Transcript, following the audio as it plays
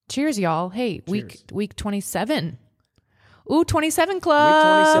Cheers, y'all. Hey, Cheers. week 27. Ooh, 27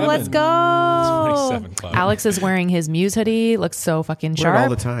 Club. Week 27. Let's go. 27 Club. Alex is wearing his Muse hoodie. Looks so fucking Wear it all sharp.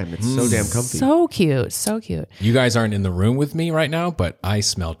 the time. It's so damn comfy. So cute. So cute. You guys aren't in the room with me right now, but I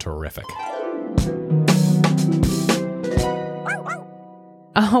smell terrific.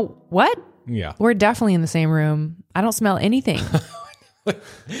 Oh, what? Yeah. We're definitely in the same room. I don't smell anything.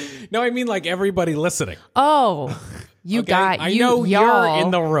 No, I mean like everybody listening. Oh, you Okay? got I you. know y'all, you're in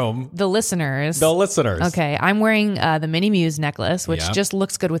the room. the listeners. The listeners. Okay, I'm wearing the Mini Muse necklace, which Yeah. just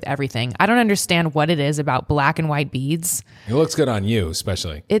looks good with everything. I don't understand what it is about black and white beads. It looks good on you,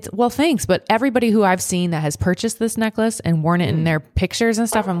 especially. Well, thanks, but everybody who I've seen that has purchased this necklace and worn it in their pictures and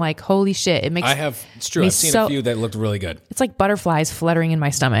stuff, I'm like, holy shit! It makes It's true. me I've seen so- a few that looked really good. It's like butterflies fluttering in my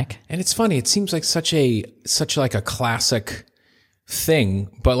stomach. And it's funny. It seems like such like a classic thing,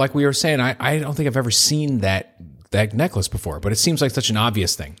 but like we were saying, I don't think I've ever seen that necklace before, but it seems like such an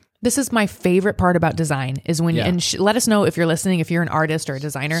obvious thing. This is my favorite part about design is when, Yeah. and let us know if you're listening, if you're an artist or a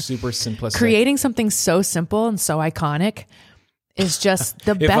designer. Super simplistic. Creating something so simple and so iconic is just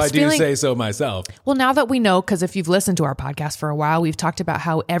the if best I do feeling. say so myself. Well, now that we know, because if you've listened to our podcast for a while, we've talked about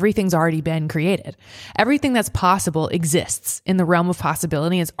how everything's already been created. Everything that's possible exists in the realm of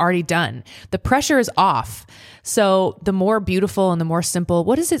possibility. It's already done. The pressure is off. So the more beautiful and the more simple,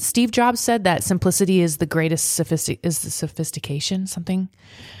 what is it? Steve Jobs said that simplicity is the greatest sophistication, something.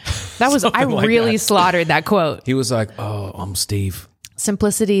 That was, I like really that. slaughtered that quote. He was like, "Oh, I'm Steve."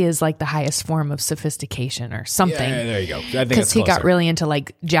 Simplicity is like the highest form of sophistication or something. Yeah, there you go. I think Because it's he got closer. really into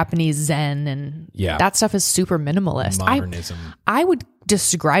like Japanese Zen and Yeah. that stuff is super minimalist. Modernism. I would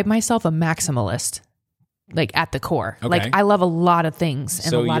describe myself a maximalist, like at the core. Okay. Like I love a lot of things and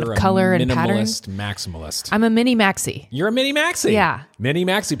So a lot you're of color and pattern. minimalist, maximalist. I'm a mini maxi. You're a mini maxi. Yeah. Mini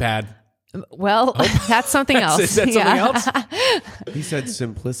maxi pad. Well, that's something else. Is that something else? He said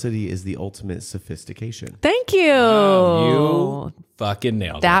simplicity is the ultimate sophistication. Thank you. You fucking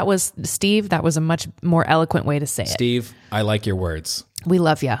nailed That it. was Steve. That was a much more eloquent way to say it. Steve, I like your words. We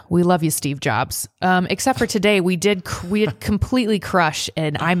love you. We love you, Steve Jobs. Except for today, we did completely crush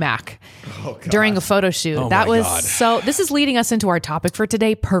an iMac during a photo shoot. Oh that my was God. so. This is leading us into our topic for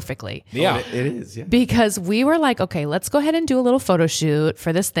today perfectly. Yeah. It is, yeah. Because we were like, okay, let's go ahead and do a little photo shoot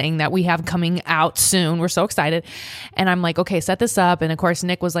for this thing that we have coming out soon. We're so excited. And I'm like, okay, set this up. And of course,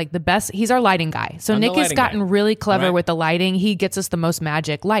 Nick was like the best. He's our lighting guy. So I'm the Nick has lighting gotten guy. really clever Right. with the lighting. He gets us the most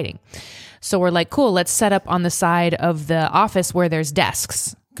magic lighting. So we're like, cool, let's set up on the side of the office where there's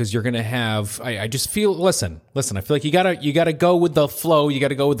desks. Because you're gonna have, I just feel. Listen. I feel like you gotta go with the flow. You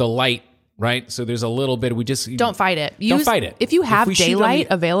gotta go with the light, right? So there's a little bit. We just Don't fight it. Don't fight it. If you have we shoot on daylight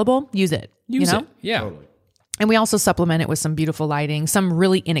the- available, use it. use you know? it. Yeah. Totally. And we also supplement it with some beautiful lighting, some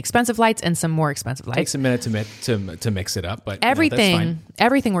really inexpensive lights and some more expensive lights. Takes a minute to mix it up, but you know, that's fine.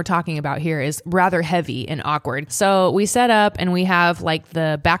 Everything we're talking about here is rather heavy and awkward. So we set up and we have like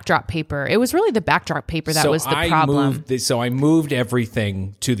the backdrop paper. It was really the backdrop paper that was the problem. I moved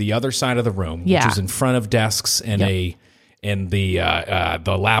everything to the other side of the room, Yeah. which was in front of desks and the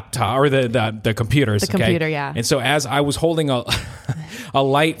laptop or the computers. The computer, yeah. And so as I was holding a a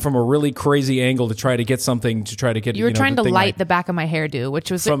light from a really crazy angle to try to get something to try to get You were trying the to thing light the back of my hairdo,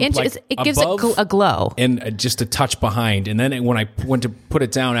 which was From, it gives it above a glow. and just a touch behind. And then when I went to put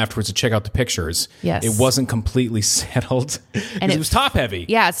it down afterwards to check out the pictures, Yes. it wasn't completely settled. And it was top heavy.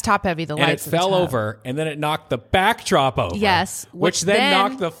 Yeah, it's top heavy. The And it lights at the fell top. over, and then it knocked the backdrop over. Yes, which which then then-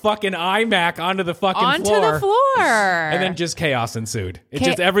 knocked the fucking iMac onto the fucking onto floor. the floor, And then just chaos ensued. It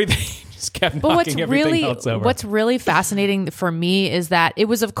just everything just kept But knocking everything else over. what's really fascinating for me is that it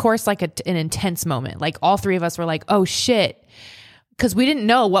was, of course, like an intense moment. Like all three of us were like, "Oh shit." Because we didn't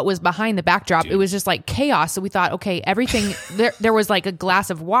know what was behind the backdrop. It was just like chaos. So we thought, okay, everything, there was like a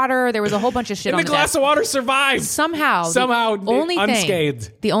glass of water. There was a whole bunch of shit and on the the glass desk. of water survived. Somehow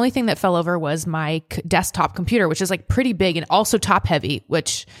unscathed. The only thing that fell over was my desktop computer, which is like pretty big and also top heavy,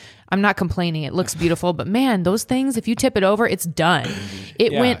 which I'm not complaining. It looks beautiful, but man, those things, if you tip it over, it's done.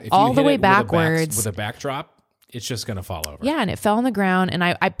 It Yeah, went if you all the hit way it with a backwards. with a backdrop, it's just going to fall over. Yeah, and it fell on the ground, and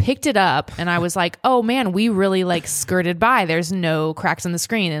I picked it up, and I was like, "Oh man, we really like skirted by. There's no cracks in the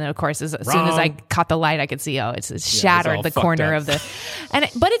screen." And of course, as soon as I caught the light, I could see, oh, it's shattered all the fucked corner up. of the,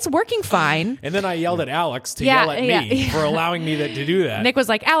 but it's working fine. And then I yelled at Alex to Yeah, yell at yeah, me yeah. for allowing me to do that. Nick was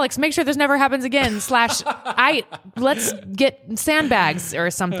like, "Alex, make sure this never happens again." Let's get sandbags or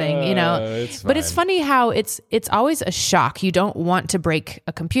something, you know. It's But it's fine. funny how it's always a shock. You don't want to break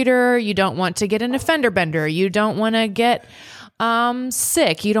a computer. You don't want to get an fender bender. You don't want to get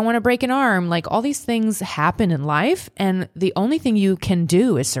sick. You don't want to break an arm. Like all these things happen in life, and the only thing you can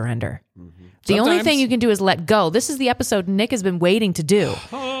do is surrender. The only Sometimes. thing you can do is let go. This is the episode Nick has been waiting to do.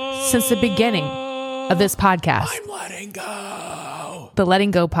 since the beginning of this podcast. I'm letting go. The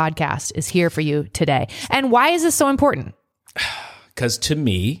Letting Go podcast is here for you today. And why is this so important? Because to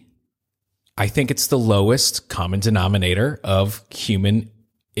me, I think it's the lowest common denominator of human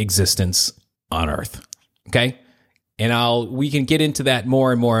existence on Earth. Okay? And we can get into that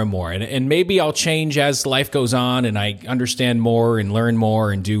more and more and more. And maybe I'll change as life goes on and I understand more and learn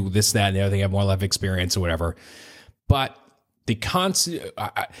more and do this, that, and the other thing, have more life experience or whatever. But the concept,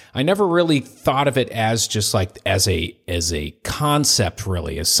 I never really thought of it as just like as a concept,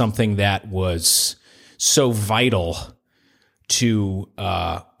 really, as something that was so vital to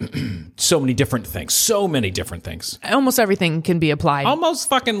so many different things. Almost everything can be applied. Almost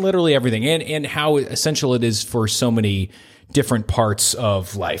fucking literally everything. And how essential it is for so many different parts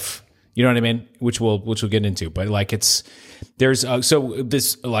of life. You know what I mean? Which we'll get into. But like so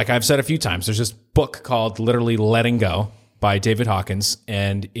this, like I've said a few times, there's this book called literally Letting Go by David Hawkins.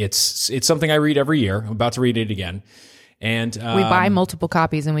 And it's something I read every year. I'm about to read it again. And we buy multiple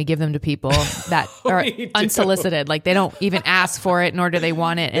copies and we give them to people that are unsolicited. Like they don't even ask for it, nor do they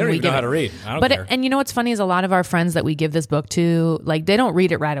want it. They and don't we even give know how it. to read. I don't care. And you know what's funny is a lot of our friends that we give this book to, like they don't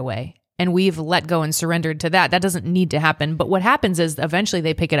read it right away. And we've let go and surrendered to that. That doesn't need to happen. But what happens is eventually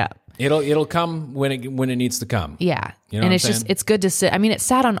they pick it up. It'll come when it needs to come. Yeah. You know and what it's I'm just, saying? it's good to sit. I mean, it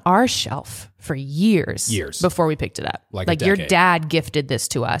sat on our shelf for years before we picked it up. Like a your decade. dad gifted this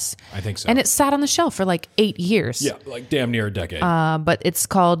to us. I think so. And it sat on the shelf for like 8 years. Yeah, like damn near a decade. But it's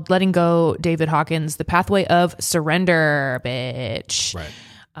called Letting Go, David Hawkins, The Pathway of Surrender, bitch. Right.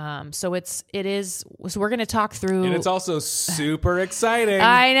 So we're going to talk through. And it's also super exciting.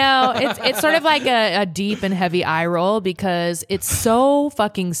 I know. It's sort of like a deep and heavy eye roll because it's so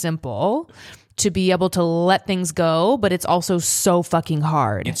fucking simple to be able to let things go, but it's also so fucking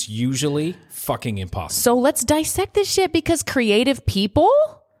hard. It's usually fucking impossible. So let's dissect this shit because creative people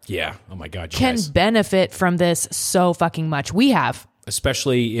Yeah. Oh my God, you can guys. benefit from this so fucking much. We have.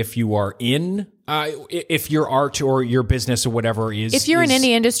 Especially if you are if your art or your business or whatever is. If you're in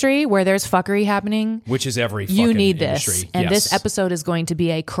any industry where there's fuckery happening, which is every fucking you need industry. this. And Yes. this episode is going to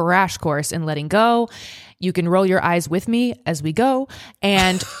be a crash course in letting go. You can roll your eyes with me as we go.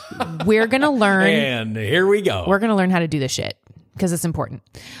 And we're going to learn. And here we go. We're going to learn how to do this shit because it's important.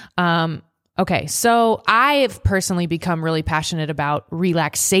 Okay. So I've personally become really passionate about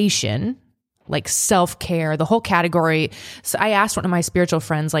relaxation, like self-care, the whole category. So I asked one of my spiritual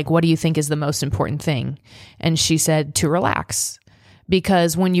friends, like, what do you think is the most important thing? And she said to relax,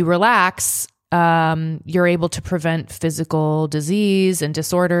 because when you relax, you're able to prevent physical disease and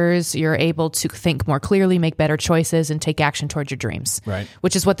disorders. You're able to think more clearly, make better choices, and take action towards your dreams. Right.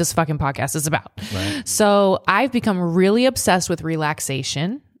 Which is what this fucking podcast is about. Right. So I've become really obsessed with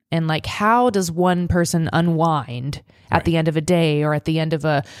relaxation and like, how does one person unwind at the end of a day or at the end of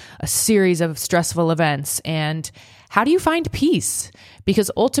a series of stressful events? And how do you find peace?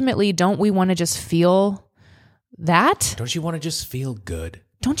 Because ultimately, don't we want to just feel that? Don't you want to just feel good?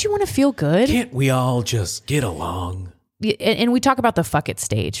 Don't you want to feel good? Can't we all just get along? And we talk about the fuck it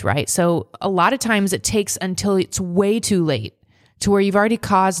stage, right? So a lot of times it takes until it's way too late to where you've already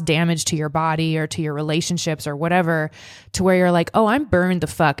caused damage to your body or to your relationships or whatever, to where you're like, oh, I'm burned the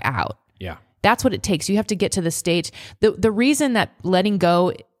fuck out. Yeah. That's what it takes. You have to get to the stage. The reason that letting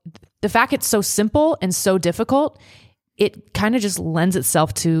go, the fact it's so simple and so difficult, it kind of just lends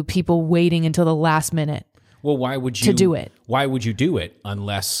itself to people waiting until the last minute. Well, why would you do it? Why would you do it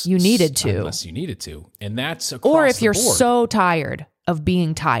unless you needed to? Unless you needed to, and that's across or if the you're board. so tired of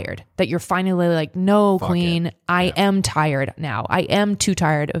being tired that you're finally like, no, Fuck queen, it. I am tired now. I am too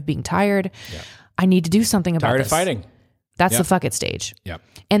tired of being tired. Yeah. I need to do something about Tired this. of fighting. That's Yeah. the fuck it stage. Yeah.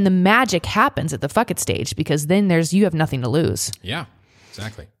 And the magic happens at the fuck it stage because then you have nothing to lose. Yeah.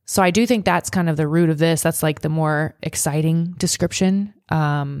 Exactly. So I do think that's kind of the root of this. That's like the more exciting description.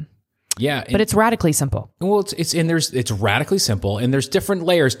 Yeah. But it's radically simple. Well, it's radically simple, and there's different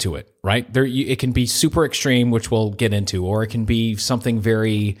layers to it, right? It can be super extreme, which we'll get into, or it can be something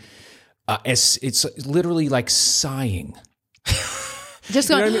very, it's literally like sighing. Just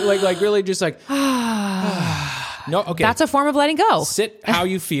You know going, what I mean? Like really, just like. No, okay. that's a form of letting go. Sit how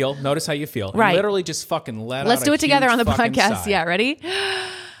you feel. Notice how you feel. And Right. literally just fucking let out. Let's do a it together huge on the fucking podcast. sigh. Yeah, ready?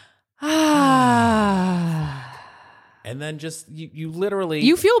 And then just you literally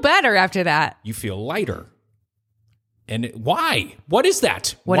You feel better after that. you feel lighter. And why? What is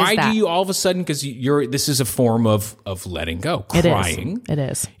that? What is why that? do you all of a sudden, because this is a form of letting go. It is. Crying It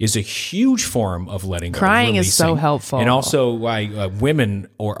is a huge form of letting go. Crying is so releasing. helpful. And also why women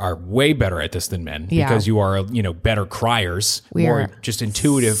are way better at this than men, Yeah. because you are, better criers, We more are just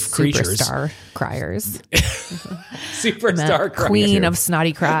intuitive creatures. Superstar criers. Superstar criers. Queen of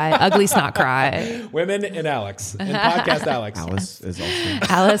snotty cry, ugly snot cry. Women and Alex. And podcast Alex. Alice is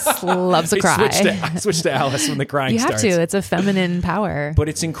also. Alice loves a cry. I switched to Alice when the crying You have starts. to. It's a feminine power. But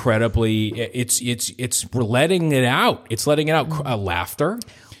it's incredibly, it's letting it out. It's letting it out. Laughter.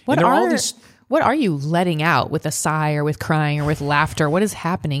 What And there all are these- what are you letting out with a sigh or with crying or with laughter? What is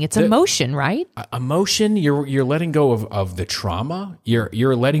happening? It's emotion, right? emotion? You're letting go of the trauma.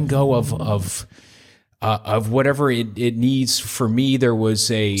 You're letting go of whatever it needs. For me, there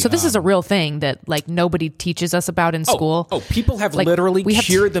was a. So this is a real thing that like nobody teaches us about in school. Oh, people have Like, literally we have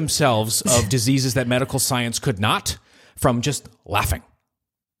to- cured themselves of diseases that medical science could not from just laughing.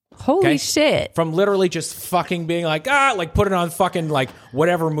 Holy Okay. shit. From literally just fucking being like, like put it on fucking like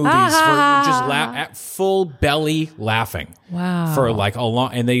whatever movies for just at full belly laughing. Wow. For like a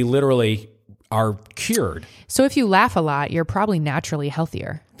long, and they literally are cured. So if you laugh a lot, you're probably naturally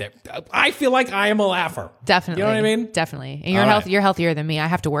healthier. I feel like I am a laugher. Definitely. You know what I mean? Definitely. And you're All right. you're healthier than me. I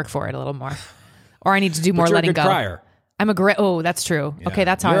have to work for it a little more. Or I need to do more But you're a letting good go. crier. I'm a great. Oh, that's true. Okay,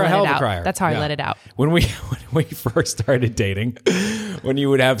 that's how You're I a hell let it of a out. crier. That's how I Yeah. let it out. When we first started dating, when you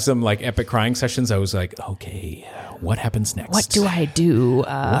would have some like epic crying sessions, I was like, okay, what happens next? What do I do?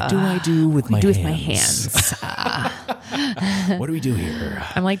 What do I do with my do hands? with my hands? What do we do here?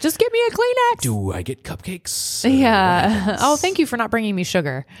 I'm like, just give me a Kleenex. Do I get cupcakes? Yeah. Oh, thank you for not bringing me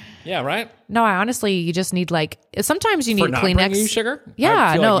sugar. Yeah, right? No, I honestly, you just need like. Sometimes you For need not Kleenex. bringing you sugar? Yeah,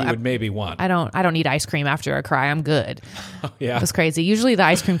 I feel no, like you would maybe want. I don't need ice cream after a cry. I'm good. Yeah. It's crazy. Usually the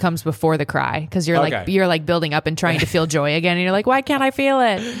ice cream comes before the cry because you're Okay. like building up and trying to feel joy again, and you're like, why can't I feel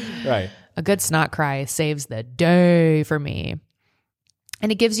it? Right. A good snot cry saves the day for me.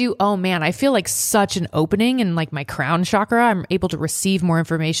 And it gives you, oh man, I feel like such an opening in like my crown chakra. I'm able to receive more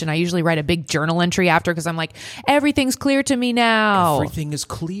information. I usually write a big journal entry after because I'm like, everything's clear to me now. Everything is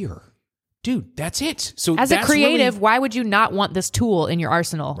clear. Dude, that's it. So As a that's creative, really, why would you not want this tool in your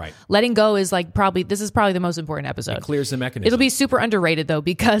arsenal? Right. Letting go is like this is probably the most important episode. it clears the mechanism. It'll be super underrated though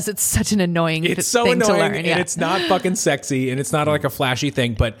because it's such an annoying It's so thing annoying to learn. and Yeah. it's not fucking sexy and it's not like a flashy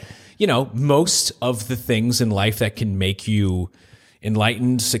thing, but most of the things in life that can make you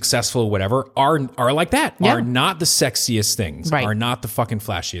enlightened, successful, whatever are like that. Yeah. Are not the sexiest things. Right. Are not the fucking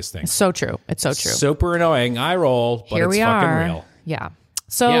flashiest things. So true. It's so true. Super annoying. I roll, but Here it's we fucking are. real. Yeah.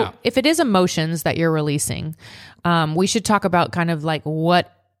 So Yeah. if it is emotions that you're releasing, we should talk about kind of like what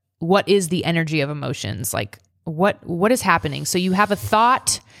is the energy of emotions? Like what is happening? So you have a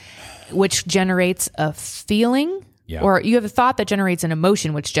thought which generates a feeling, Yeah. or you have a thought that generates an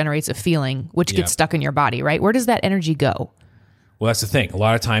emotion which generates a feeling, which Yeah. gets stuck in your body, right? Where does that energy go? Well, that's the thing. A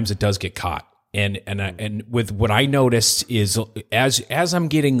lot of times it does get caught. And with what I noticed is as I'm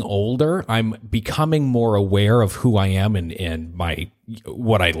getting older, I'm becoming more aware of who I am and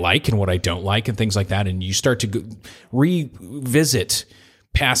what I like and what I don't like and things like that. And you start to revisit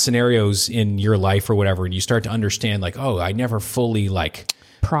past scenarios in your life or whatever, and you start to understand like, oh, I never fully like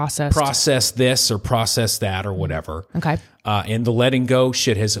process this or process that or whatever. Okay. And the letting go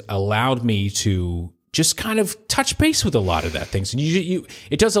shit has allowed me to just kind of touch base with a lot of that things. And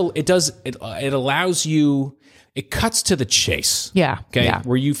it allows you, it cuts to the chase. Yeah. Okay. Yeah.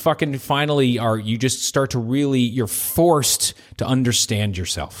 Where you fucking finally you just start to really, you're forced to understand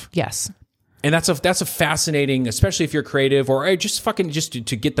yourself. Yes. And that's a fascinating, especially if you're creative or just fucking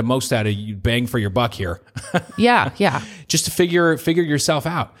to get the most out of you, bang for your buck here. Yeah. Yeah. Just to figure yourself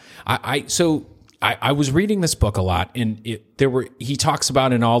out. I was reading this book a lot, and he talks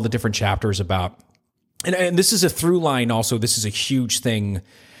about in all the different chapters about, and this is a through line also, this is a huge thing,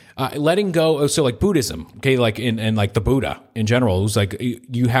 letting go. So like Buddhism, okay, like and like the Buddha in general, it was like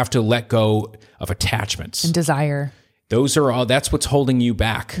you have to let go of attachments. And desire. That's what's holding you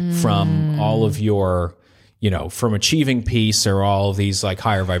back from all of your, from achieving peace or all of these like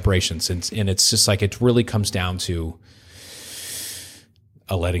higher vibrations. And it's just like, it really comes down to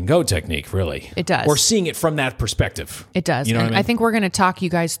a letting go technique, really. It does. Or seeing it from that perspective. It does. You know And what I mean? I think we're going to talk you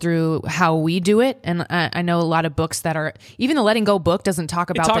guys through how we do it. And I know a lot of books that are, even the letting go book doesn't talk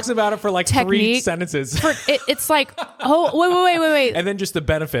about It talks about it for like 3 technique. sentences. It's like, oh, wait. And then just the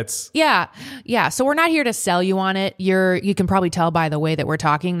benefits. Yeah. Yeah. So we're not here to sell you on it. You can probably tell by the way that we're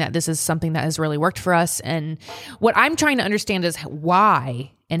talking that this is something that has really worked for us. And what I'm trying to understand is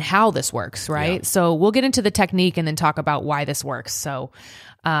why and how this works, right? Yeah. So we'll get into the technique and then talk about why this works. So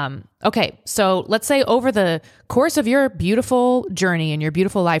Okay, so let's say over the course of your beautiful journey and your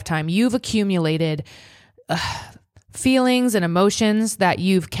beautiful lifetime, you've accumulated feelings and emotions that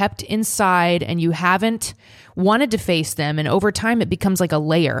you've kept inside and you haven't wanted to face them. And over time, it becomes like a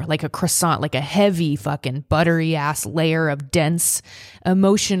layer, like a croissant, like a heavy fucking buttery ass layer of dense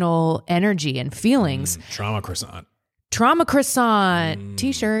emotional energy and feelings. Trauma croissant. Trauma croissant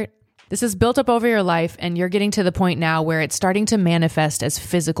t-shirt. This is built up over your life, and you're getting to the point now where it's starting to manifest as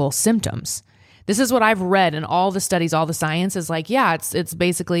physical symptoms. This is what I've read in all the studies, all the science is like, yeah, it's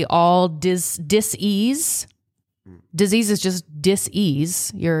basically all dis-ease. Disease is just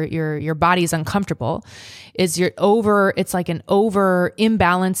dis-ease. Your body's uncomfortable. It's like an over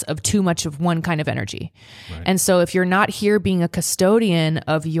imbalance of too much of one kind of energy. Right. And so if you're not here being a custodian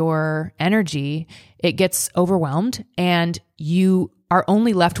of your energy, it gets overwhelmed and you are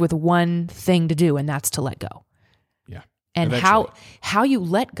only left with one thing to do, and that's to let go. Yeah. And how you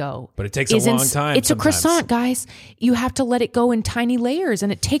let go. But it takes a long time. It's sometimes a croissant, guys. You have to let it go in tiny layers,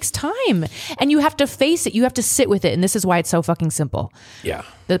 and it takes time. And you have to face it. You have to sit with it. And this is why it's so fucking simple. Yeah.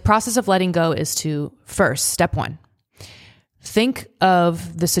 The process of letting go is to first, step one, think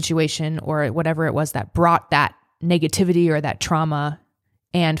of the situation or whatever it was that brought that negativity or that trauma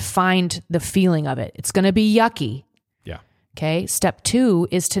and find the feeling of it. It's going to be yucky. Yeah. Okay. Step two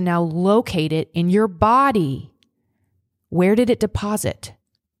is to now locate it in your body. Where did it deposit?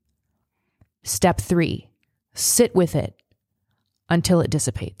 Step three, sit with it until it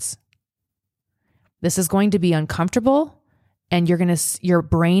dissipates. This is going to be uncomfortable, and your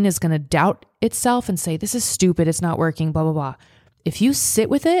brain is going to doubt itself and say, this is stupid, it's not working, blah, blah, blah. If you sit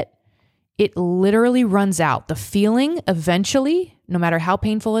with it, it literally runs out. The feeling eventually, no matter how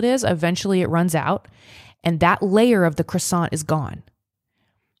painful it is, eventually it runs out, and that layer of the croissant is gone.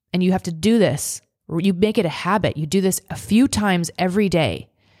 And you have to do this. You make it a habit. You do this a few times every day.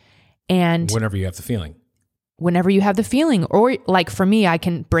 And whenever you have the feeling. Whenever you have the feeling. Or like for me, I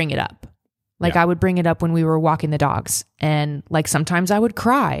can bring it up. Like I would bring it up when we were walking the dogs. And like sometimes I would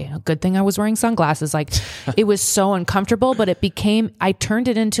cry. A good thing I was wearing sunglasses. Like it was so uncomfortable, but I turned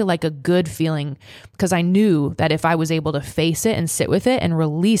it into like a good feeling because I knew that if I was able to face it and sit with it and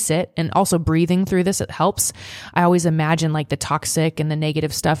release it, and also breathing through this, it helps. I always imagine like the toxic and the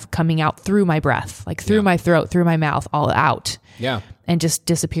negative stuff coming out through my breath, like through my throat, through my mouth, all out. Yeah. And just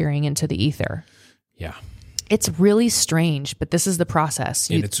disappearing into the ether. Yeah. It's really strange, but this is the process.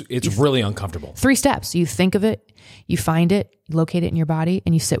 And it's really uncomfortable. 3 steps. You think of it, you find it, you locate it in your body,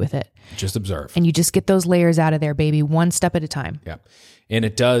 and you sit with it. Just observe. And you just get those layers out of there, baby, one step at a time. Yeah. And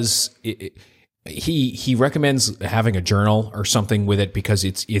it does, he recommends having a journal or something with it because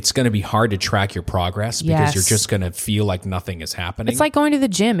it's going to be hard to track your progress because you're just going to feel like nothing is happening. It's like going to the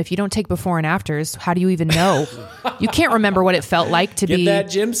gym. If you don't take before and afters, how do you even know? You can't remember what it felt like to be that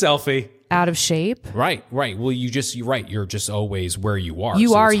gym selfie. Out of shape. Right. Well, you're right. You're just always where you are.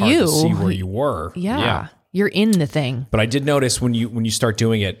 You are it's hard you. To see where you were. Yeah. You're in the thing. But I did notice when you start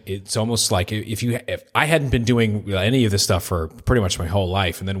doing it, it's almost like if I hadn't been doing any of this stuff for pretty much my whole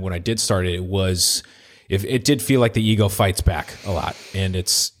life, and then when I did start it, it did feel like the ego fights back a lot, and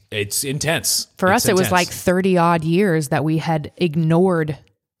it's intense. For us, it was like 30 odd years that we had ignored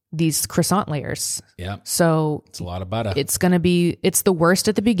these croissant layers. Yeah. So it's a lot of butter. It's the worst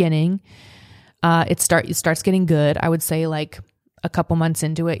at the beginning. It starts getting good. I would say like a couple months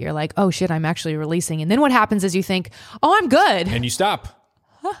into it, you're like, oh shit, I'm actually releasing. And then what happens is you think, oh, I'm good. And you stop.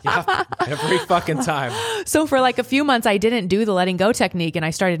 Yeah, every fucking time. So for like a few months, I didn't do the letting go technique, and I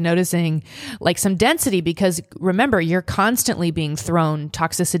started noticing like some density because remember, you're constantly being thrown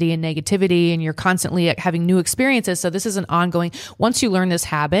toxicity and negativity, and you're constantly having new experiences. So this is an ongoing, once you learn this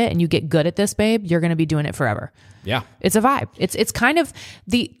habit and you get good at this, babe, you're going to be doing it forever. Yeah. It's a vibe. It's kind of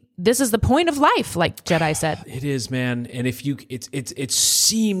this is the point of life, like Jedi said. It is, man. And it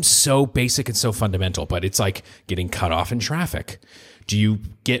seems so basic and so fundamental, but it's like getting cut off in traffic. Do you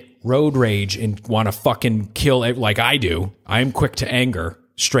get road rage and want to fucking kill like I do? I'm quick to anger,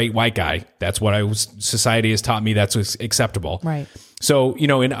 straight white guy. That's what society has taught me that's acceptable. Right. So,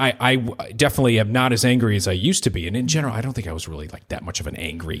 and I definitely am not as angry as I used to be. And in general, I don't think I was really like that much of an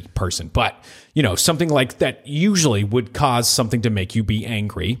angry person. But, something like that usually would cause something to make you be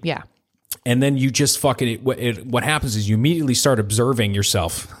angry. Yeah. And then you just what happens is you immediately start observing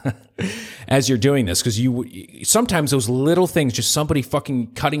yourself as you're doing this. Because sometimes those little things, just somebody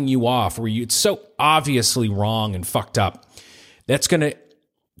fucking cutting you off where it's so obviously wrong and fucked up, that's going to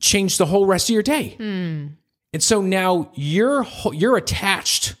change the whole rest of your day. And so now you're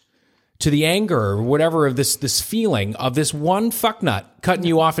attached to the anger or whatever of this feeling of this one fucknut cutting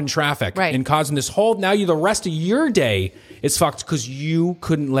you off in traffic Right. and causing this whole, now you the rest of your day is fucked because you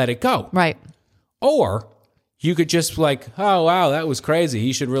couldn't let it go. Right. Or you could just like, oh wow, that was crazy.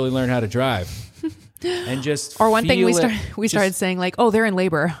 He should really learn how to drive. And just Or one thing feel we it. started saying like, oh, they're in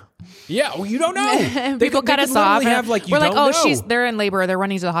labor. Yeah, well, you don't know. And They people could- cut they us could off. literally have, like, you we're like, don't oh, know. they're in labor. They're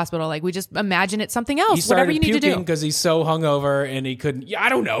running to the hospital. Like we just imagine it's something He else. Whatever started you need to puking do. because he's so hungover and he couldn't. Yeah, I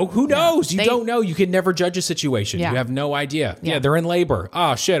don't know. Who knows? You don't know. You can never judge a situation. Yeah. You have no idea. Yeah. Yeah, they're in labor.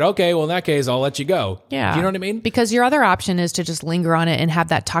 Oh shit. Okay. Well, in that case, I'll let you go. Yeah. You know what I mean? Because your other option is to just linger on it and have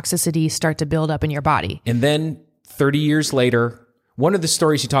that toxicity start to build up in your body. And then 30 years later, one of the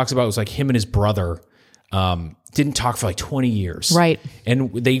stories he talks about was like him and his brother didn't talk for like 20 years. Right.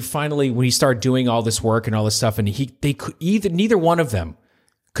 And they finally, when he started doing all this work and all this stuff, and neither one of them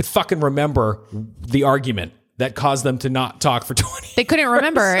could fucking remember the argument that caused them to not talk for 20 They couldn't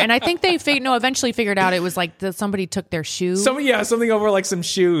remember. And I think they eventually figured out it was like that somebody took their shoe. something over like some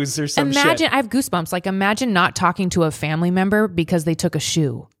shoes or some Imagine, shit. I have goosebumps. Like imagine not talking to a family member because they took a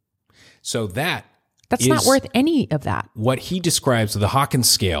shoe. So That's not is worth any of that. what he describes, the Hawkins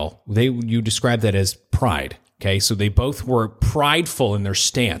scale. You describe that as pride. Okay, so they both were prideful in their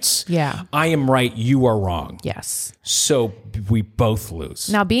stance. Yeah. I am right, you are wrong. Yes. So we both lose.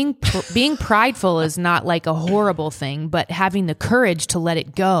 Now, being prideful is not like a horrible thing, but having the courage to let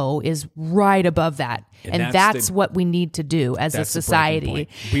it go is right above that. And that's what we need to do as a that's the breaking society.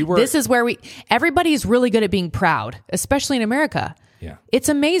 point. This is where everybody's really good at being proud, especially in America. Yeah. It's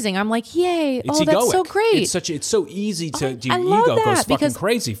amazing. I'm like, yay. It's oh, that's so egoic. great. It's so easy to I your love ego that goes fucking because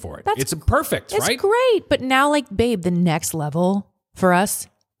crazy for it. that's- It's perfect, It's right? great. But now, like, babe, the next level for us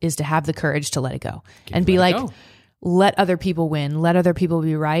is to have the courage to let it go and be let it like, go. let other people win, let other people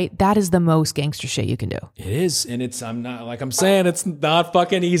be right. That is the most gangster shit you can do. It is, and it's I'm saying it's not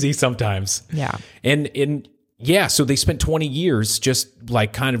fucking easy sometimes. Yeah. And yeah, so they spent 20 years just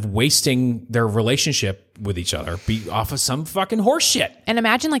like kind of wasting their relationship with each other off of some fucking horse shit. And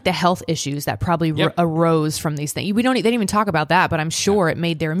imagine like the health issues that probably Yep. arose from these things. They didn't even talk about that, but I'm sure it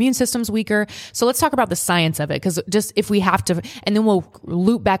made their immune systems weaker. So let's talk about the science of it. Because just if we have to, and then we'll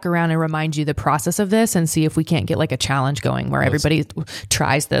loop back around and remind you the process of this and see if we can't get like a challenge going where everybody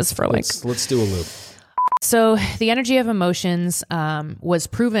tries this for like. Let's do a loop. So the energy of emotions was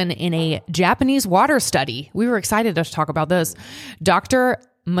proven in a Japanese water study. We were excited to talk about this. Dr.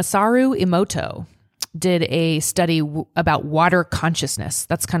 Masaru Emoto did a study about water consciousness.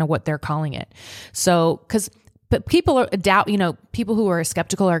 That's kind of what they're calling it. So, but people people who are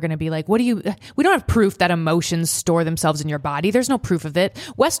skeptical are going to be like, we don't have proof that emotions store themselves in your body. There's no proof of it.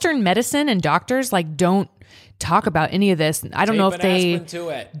 Western medicine and doctors like don't talk about any of this. I don't know if they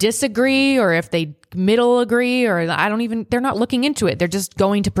disagree or if they middle agree, or they're not looking into it. They're just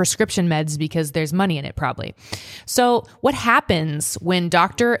going to prescription meds because there's money in it probably. So what happens when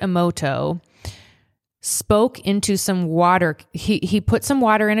Dr. Emoto spoke into some water, he put some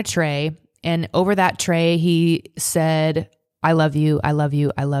water in a tray, and over that tray, he said, I love you, I love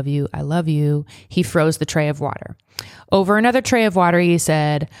you, I love you, I love you. He froze the tray of water. Over another tray of water, he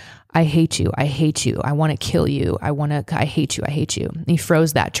said, I hate you, I hate you, I want to kill you, I hate you, I hate you. And he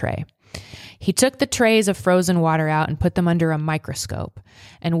froze that tray. He took the trays of frozen water out and put them under a microscope.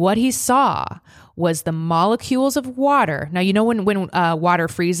 And what he saw was the molecules of water. Now, you know when water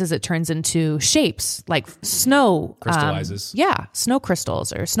freezes, it turns into shapes like snow. Crystallizes. Snow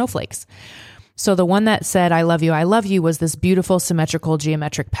crystals or snowflakes. So the one that said, I love you was this beautiful symmetrical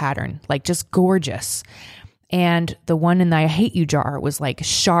geometric pattern, like just gorgeous. And the one in the I hate you jar was like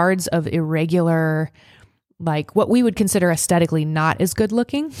shards of irregular, like what we would consider aesthetically not as good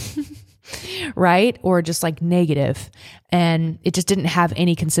looking. Right? Or just like negative. And it just didn't have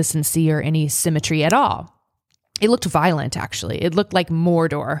any consistency or any symmetry at all. It looked violent, actually. It looked like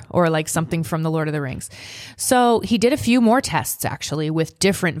Mordor or like something from the Lord of the Rings. So he did a few more tests, actually, with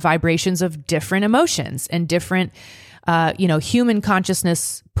different vibrations of different emotions and different, human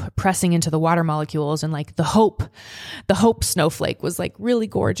consciousness pressing into the water molecules. And like the hope snowflake was like really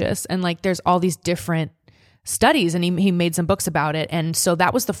gorgeous. And like there's all these different studies, and he made some books about it. And so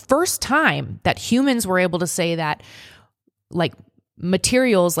that was the first time that humans were able to say that like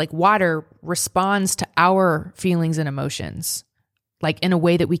materials like water responds to our feelings and emotions, like in a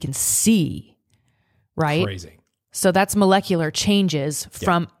way that we can see, right? Crazy. So that's molecular changes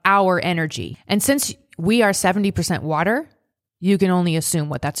from our energy. And since we are 70% water, you can only assume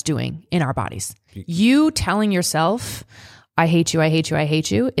what that's doing in our bodies. You telling yourself, I hate you, I hate you, I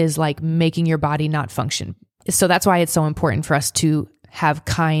hate you, is like making your body not function. So that's why it's so important for us to have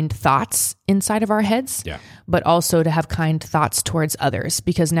kind thoughts inside of our heads, but also to have kind thoughts towards others,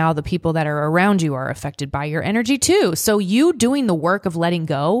 because now the people that are around you are affected by your energy too. So you doing the work of letting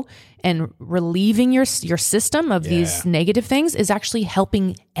go and relieving your system of these negative things is actually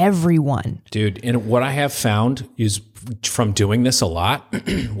helping everyone. Dude, and what I have found is from doing this a lot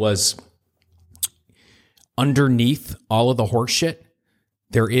was underneath all of the horse shit,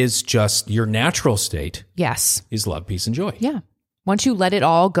 there is just your natural state. Yes. Is love, peace, and joy. Yeah. Once you let it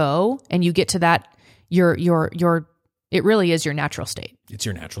all go and you get to that, it really is your natural state. It's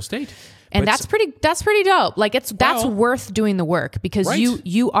your natural state. And that's pretty dope. Like that's worth doing the work, because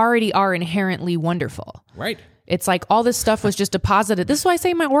you already are inherently wonderful. Right. It's like all this stuff was just deposited. This is why I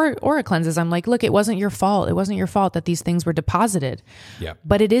say my aura cleanses. I'm like, look, it wasn't your fault. It wasn't your fault that these things were deposited. Yeah.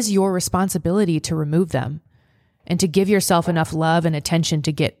 But it is your responsibility to remove them and to give yourself enough love and attention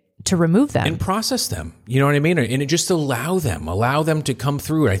to remove them and process them. You know what I mean? And just allow them to come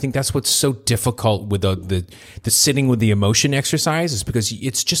through. And I think that's what's so difficult with the sitting with the emotion exercise, is because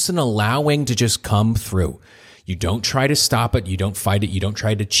it's just an allowing to just come through. You don't try to stop it. You don't fight it. You don't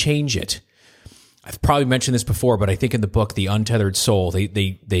try to change it. I've probably mentioned this before, but I think in the book, The Untethered Soul,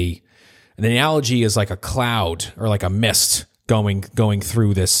 the analogy is like a cloud or like a mist going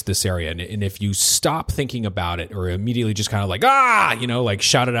through this area. And if you stop thinking about it, or immediately just kind of like, like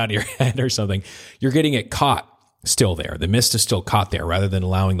shout it out of your head or something, you're getting it caught still there. The mist is still caught there, rather than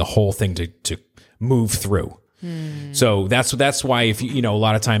allowing the whole thing to move through. So that's why, if a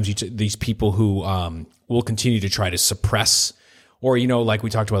lot of times these people who will continue to try to suppress, or, like we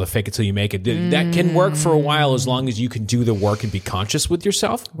talked about, the fake it till you make it, that can work for a while, as long as you can do the work and be conscious with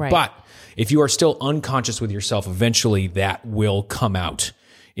yourself. Right. But if you are still unconscious with yourself, eventually that will come out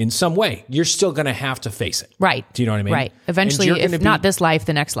in some way. You're still going to have to face it. Right. Do you know what I mean? Right. Eventually, if not this life,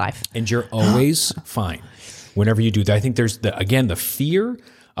 the next life. And you're always fine whenever you do that. I think there's the fear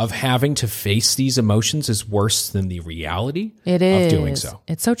of having to face these emotions is worse than the reality of doing so.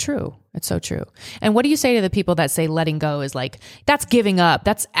 It's so true. It's so true. And what do you say to the people that say letting go is like, that's giving up,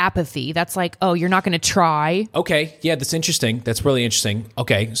 that's apathy, that's like, oh, you're not going to try? Okay, yeah, that's interesting. That's really interesting.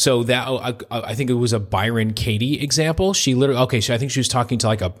 Okay, so that I think it was a Byron Katie example. She literally, so I think she was talking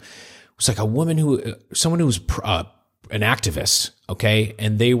to a woman someone who was an activist, okay,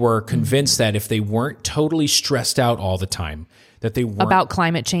 and they were convinced that if they weren't totally stressed out all the time, that they weren't about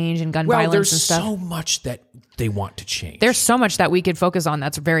climate change and gun violence and stuff. There's so much that they want to change. There's so much that we could focus on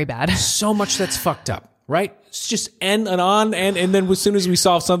that's very bad. So much that's fucked up, right? It's just and on and then as soon as we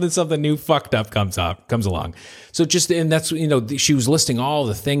solve something new fucked up comes along. So and that's she was listing all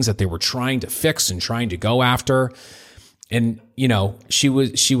the things that they were trying to fix and trying to go after, and she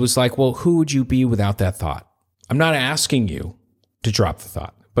was like, well, who would you be without that thought? I'm not asking you to drop the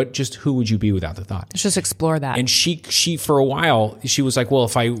thought, but just who would you be without the thought? Let's just explore that. And she for a while, she was like, well,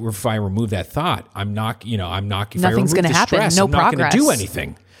 if I remove that thought, nothing's going to happen. Stress, no I'm not progress. going to do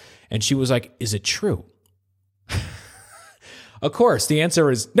anything. And she was like, is it true? Of course, the answer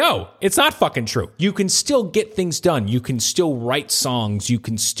is no, it's not fucking true. You can still get things done. You can still write songs. You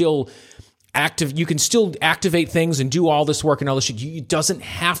can still activate things and do all this work and all this shit. It doesn't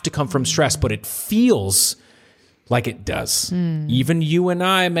have to come from stress, but it feels like it does. Even you and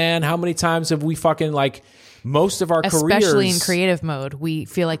I, man, how many times have we fucking most of our careers, especially in creative mode, we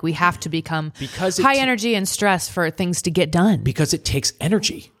feel like we have to become high energy and stress for things to get done. Because it takes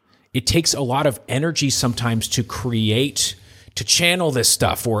energy. It takes a lot of energy sometimes to create, to channel this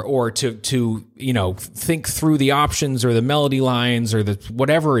stuff or to think through the options or the melody lines or the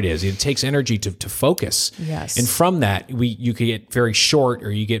whatever it is. It takes energy to focus. Yes. And from that, you could get very short,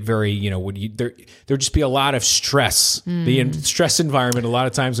 or you get very, there'd just be a lot of stress. The stress environment a lot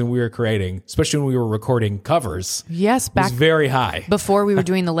of times when we were creating, especially when we were recording covers. Yes, was very high. Before we were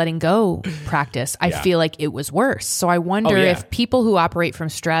doing the letting go practice, I feel like it was worse. So I wonder if people who operate from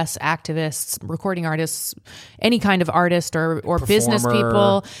stress, activists, recording artists, any kind of artist or business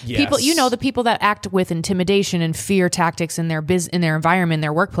people, the people that act with intimidation and fear tactics in their in their environment, in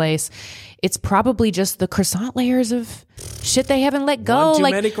their workplace, it's probably just the croissant layers of shit they haven't let go. One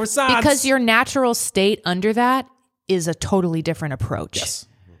too many croissants. Because your natural state under that is a totally different approach. Yes.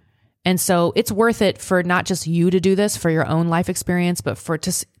 And so it's worth it for not just you to do this for your own life experience, but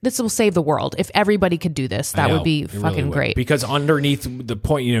this will save the world. If everybody could do this, that would be fucking great. Because underneath the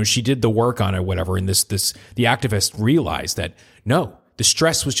point, she did the work on it, whatever. And the activist realized that no, the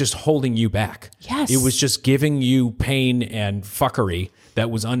stress was just holding you back. Yes. It was just giving you pain and fuckery that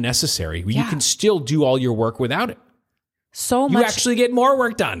was unnecessary. You can still do all your work without it. So much. You actually get more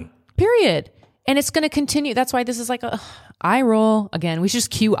work done. Period. And it's going to continue. That's why this is like eye roll again. We should just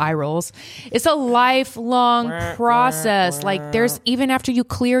cue eye rolls. It's a lifelong process. Like there's, even after you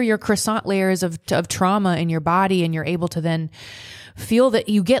clear your croissant layers of trauma in your body and you're able to then feel that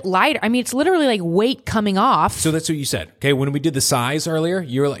you get lighter. I mean, it's literally like weight coming off. So that's what you said. Okay. When we did the size earlier,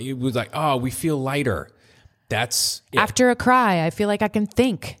 you were like, it was like, oh, we feel lighter. That's it. After a cry, I feel like I can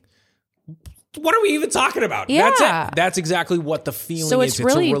think. What are we even talking about? Yeah. That's it. That's exactly what the feeling So is.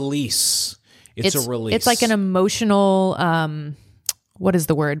 really, it's a release. It's a release. It's like an emotional, what is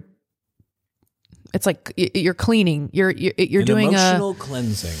the word? It's like you're cleaning. You're doing emotional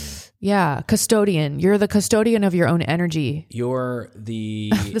cleansing. Yeah, custodian. You're the custodian of your own energy. You're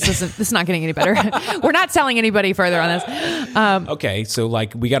the... This is not getting any better. We're not selling anybody further on this. Okay, so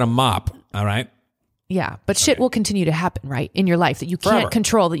like we got a mop, all right? Yeah, but shit will continue to happen, right, in your life that you can't Forever.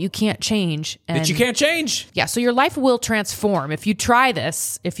 control, that you can't change. And That you can't change. Yeah, so your life will transform if you try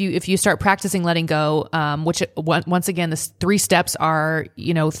this. If you start practicing letting go, which once again, the 3 steps are,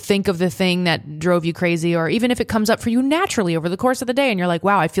 think of the thing that drove you crazy, or even if it comes up for you naturally over the course of the day, and you're like,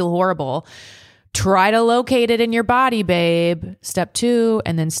 wow, I feel horrible. Try to locate it in your body, babe. Step 2,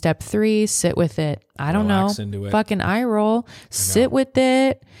 and then step 3, sit with it. I don't Relax know, into it. fucking eye roll. Sit with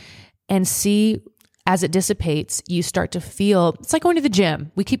it and see. As it dissipates, you start to feel, it's like going to the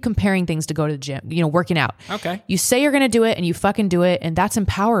gym. We keep comparing things to go to the gym, working out. Okay. You say you're going to do it and you fucking do it, and that's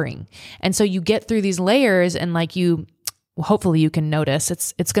empowering. And so you get through these layers, and hopefully you can notice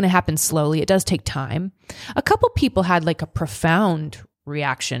it's going to happen slowly. It does take time. A couple people had like a profound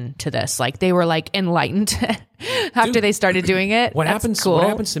reaction to this. Like they were like enlightened after they started doing it. What That's happens? cool. What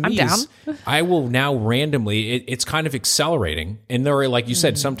happens to I'm me down. is I will now randomly. It's kind of accelerating, and there are, like you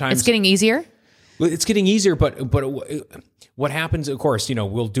said, sometimes It's getting easier. It's getting easier, but what happens? Of course,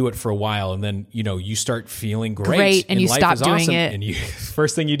 we'll do it for a while, and then you start feeling great, and you life stop is doing awesome, it. and you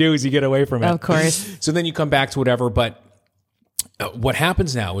first thing you do is you get away from it. Of course. So then you come back to whatever. But what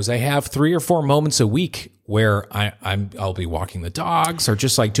happens now is I have 3 or 4 moments a week where I'll be walking the dogs or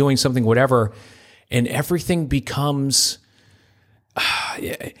just like doing something, whatever, and everything becomes.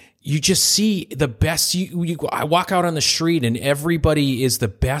 You just see the best. I walk out on the street and everybody is the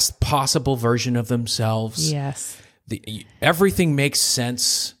best possible version of themselves. Yes. Everything makes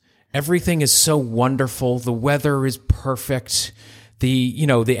sense. Everything is so wonderful. The weather is perfect.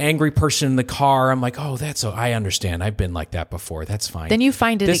 The angry person in the car, I'm like, oh, I understand. I've been like that before. That's fine. Then you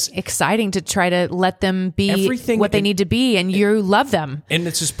find it exciting to try to let them be Everything- what they need to be, and you love them. And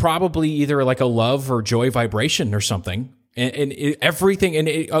this is probably either like a love or joy vibration or something.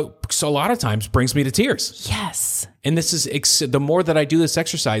 Everything, so a lot of times brings me to tears. Yes. And this is the more that I do this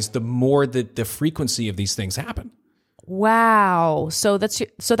exercise, the more that the frequency of these things happen. Wow. So that's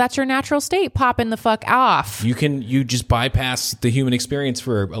your natural state. Popping the fuck off. You just bypass the human experience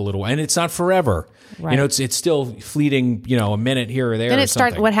for a little while, and it's not forever. Right. It's still fleeting, a minute here or there.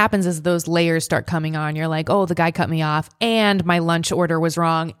 Then what happens is those layers start coming on. You're like, oh, the guy cut me off, and my lunch order was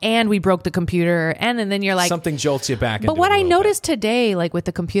wrong, and we broke the computer, and then you're like, something jolts you back. But what I noticed today, like with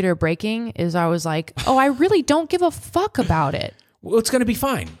the computer breaking, is I was like, oh, I really don't give a fuck about it. Well, it's going to be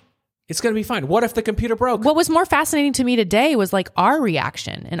fine. It's going to be fine. What if the computer broke? What was more fascinating to me today was like our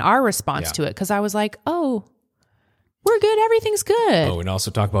reaction and our response to it. Cause I was like, oh, we're good. Everything's good. Oh, and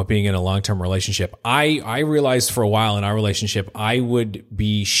also talk about being in a long-term relationship. I realized for a while in our relationship, I would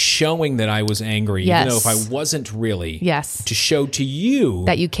be showing that I was angry, Yes. even though if I wasn't really, Yes. to show to you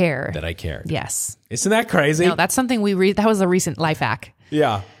That you care. that I cared. Yes. Isn't that crazy? No, that's something that was a recent life hack.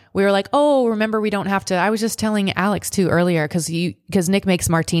 Yeah. We were like, oh, remember, we don't have to. I was just telling Alex too earlier because Nick makes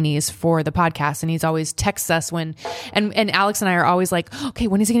martinis for the podcast, and he's always texts us and Alex and I are always like, okay,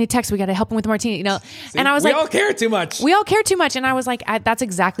 when is he going to text? We got to help him with the martini, And I was we like, all care too much. we all care too much. And I was like, that's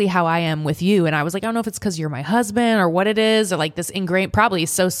exactly how I am with you. And I was like, I don't know if it's because you're my husband or what it is, or like this ingrained, probably.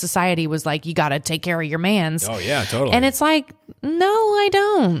 So society was like, you got to take care of your mans. Oh yeah, totally. And it's like, no, I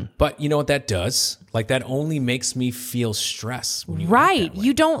don't. But you know what that does? Like that only makes me feel stress. When you act Right. that way.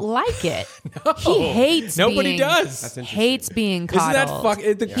 You don't like it. He hates Nobody being, does. hates being Isn't coddled.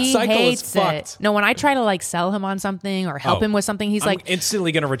 that the He cycle hates is fucked. it. No, when I try to like sell him on something or help Oh. him with something, he's I'm like,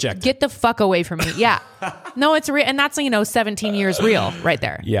 instantly going to reject it. get the fuck away from me. Yeah. No, it's real. And that's, 17 years real right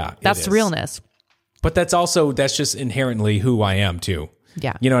there. Yeah, it That's is. realness. But that's just inherently who I am too.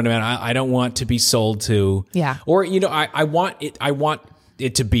 Yeah. You know what I mean? I don't want to be sold to. Yeah. Or, I want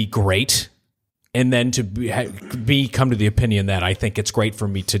it to be great. and then to be come to the opinion that I think it's great for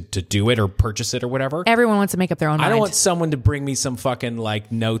me to do it or purchase it or whatever. Everyone wants to make up their own mind. I don't want someone to bring me some fucking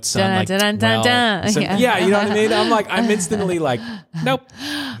like notes on like, Yeah. you know what I mean? I'm instantly like, nope.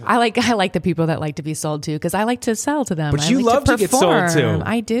 I like the people that like to be sold to because I like to sell to them. But I you like love to get sold to. perform.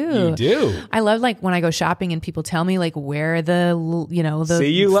 I do. You do. I love like when I go shopping and people tell me like where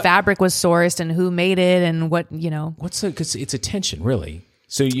the fabric was sourced and who made it and what Because it's attention, really.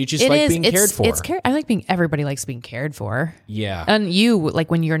 So you just being cared for. I like everybody likes being cared for. Yeah. And you, like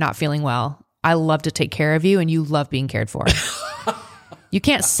when you're not feeling well, I love to take care of you and you love being cared for. You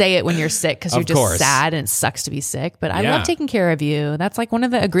can't say it when you're sick because you're just sad and it sucks to be sick. But I love taking care of you. That's like one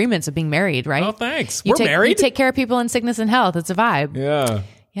of the agreements of being married, right? Oh, thanks. We're married. You take care of people in sickness and health. It's a vibe. Yeah.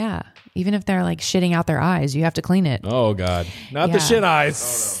 Yeah. Even if they're like shitting out their eyes, you have to clean it. Oh, God. Not the shit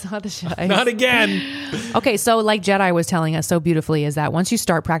eyes. Not the shit eyes. Not again. Okay, so like Jedi was telling us so beautifully is that once you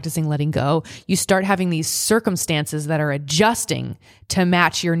start practicing letting go, you start having these circumstances that are adjusting to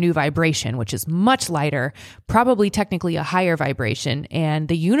match your new vibration, which is much lighter, probably technically a higher vibration. And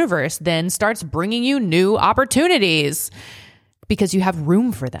the universe then starts bringing you new opportunities because you have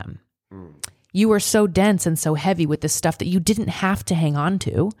room for them. You were so dense and so heavy with this stuff that you didn't have to hang on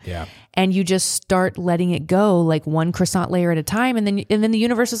to. Yeah. And you just start letting it go like one croissant layer at a time. And then the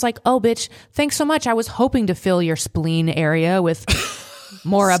universe is like, oh, bitch, thanks so much. I was hoping to fill your spleen area with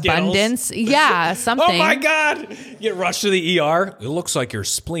more abundance. Yeah, something. Oh my God. Get rushed to the ER. It looks like your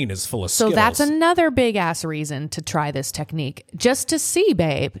spleen is full of Skittles. So that's another big ass reason to try this technique. Just to see,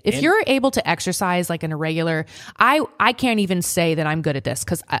 babe. If you're able to exercise like in a regular, I can't even say that I'm good at this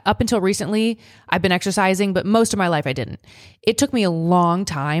because up until recently I've been exercising, but most of my life I didn't. It took me a long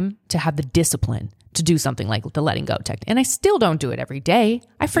time to have the discipline to do something like the letting go technique. And I still don't do it every day.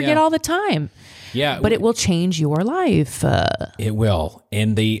 I forget all the time. Yeah. But it will change your life. It will.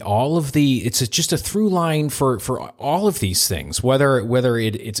 And it's just a through line for all of these things, whether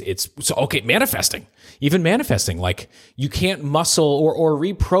it's so okay, manifesting, even manifesting, like you can't muscle or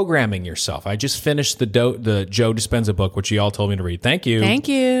reprogramming yourself. I just finished the Joe Dispenza book, which you all told me to read. Thank you. Thank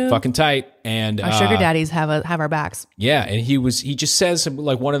you. Fucking tight. And our sugar daddies have our backs. Yeah. And he just says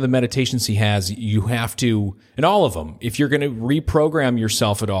like one of the meditations he has, you have to, in all of them, if you're going to reprogram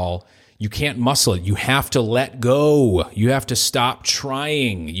yourself at all, you can't muscle it. You have to let go. You have to stop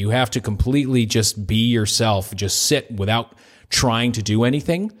trying. You have to completely just be yourself, just sit without trying to do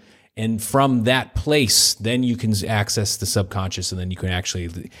anything. And from that place, then you can access the subconscious and then you can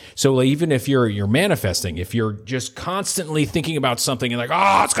actually, so even if you're manifesting, if you're just constantly thinking about something and like,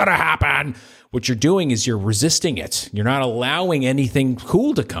 oh, it's going to happen, what you're doing is you're resisting it. You're not allowing anything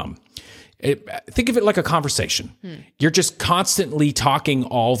cool to come. Think of it like a conversation. You're just constantly talking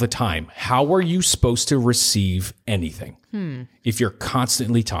all the time. How are you supposed to receive anything if you're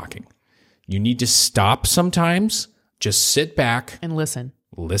constantly talking? You need to stop sometimes, just sit back and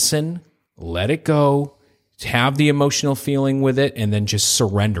listen, let it go, have the emotional feeling with it, and then just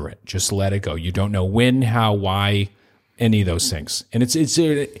surrender it. Just let it go. You don't know when, how, why, any of those things. And it's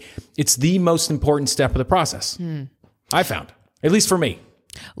the most important step of the process, I found, at least for me.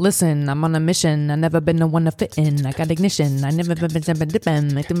 Listen, I'm on a mission. I never been the one to fit in. I got ignition. I never been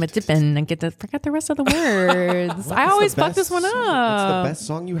dipping. I forgot the rest of the words. I always fuck this one up. It's the best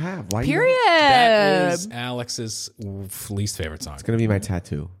song you have. Why? Period. That is Alex's least favorite song. It's gonna be my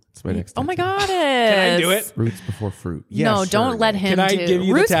tattoo. It's my next. Oh my God! Can I do it? Roots before fruit. Yeah, no, sure, don't let him. Can I give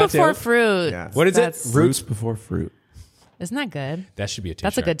you Roots the tattoo? before fruit. Yeah. What is it? Roots before fruit. Isn't that good? That should be a t-shirt.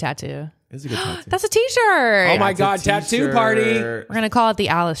 That's a good tattoo. It's a good tattoo. That's a t-shirt. Oh my God, tattoo party. We're going to call it the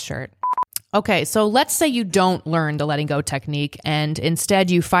Alice shirt. Okay, so let's say you don't learn the letting go technique and instead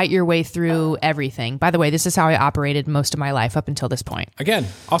you fight your way through everything. By the way, this is how I operated most of my life up until this point. Again,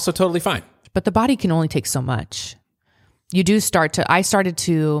 also totally fine. But the body can only take so much. I started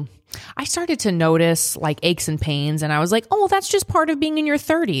to notice like aches and pains and I was like, oh, that's just part of being in your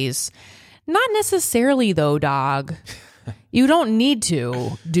 30s. Not necessarily though, dog. You don't need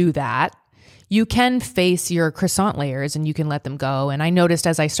to do that. You can face your croissant layers and you can let them go. And I noticed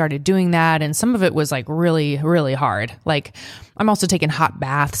as I started doing that, and some of it was like really, really hard. Like I'm also taking hot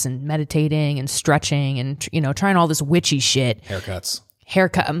baths and meditating and stretching and, trying all this witchy shit. Haircuts.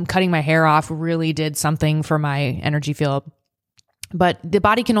 Cutting my hair off really did something for my energy field. But the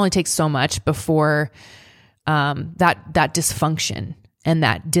body can only take so much before that dysfunction and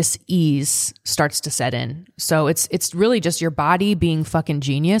that dis-ease starts to set in. So it's really just your body being fucking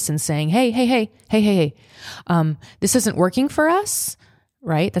genius and saying, hey, this isn't working for us,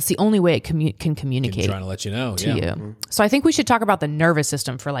 right? That's the only way it can communicate. Trying to let you know. To you. So I think we should talk about the nervous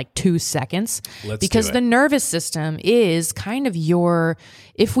system for like 2 seconds. Let's because do it. The nervous system is kind of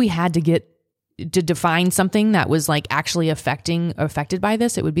if we had to get to define something that was like actually affected by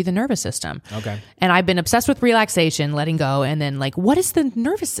this, it would be the nervous system. Okay. And I've been obsessed with relaxation, letting go. And then like, what is the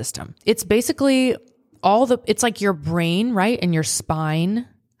nervous system? It's basically it's like your brain, right? And your spine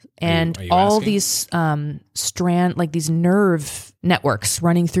and are you all asking? these these nerve networks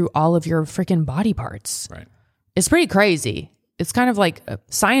running through all of your freaking body parts. Right. It's pretty crazy. It's kind of like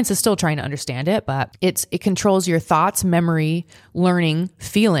science is still trying to understand it, but it controls your thoughts, memory, learning,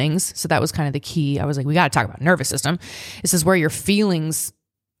 feelings. So that was kind of the key. I was like, we got to talk about nervous system. This is where your feelings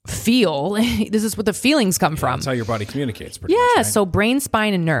feel. This is what the feelings come from. That's how your body communicates. Pretty Yeah. much, right? So brain,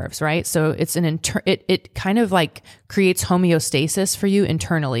 spine, and nerves, right? So it's it kind of like creates homeostasis for you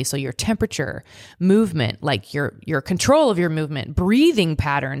internally. So your temperature, movement, like your control of your movement, breathing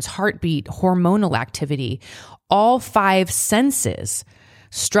patterns, heartbeat, hormonal activity, all 5 senses.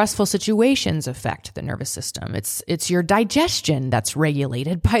 Stressful situations affect the nervous system. It's your digestion that's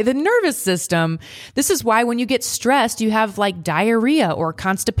regulated by the nervous system. This is why when you get stressed, you have like diarrhea or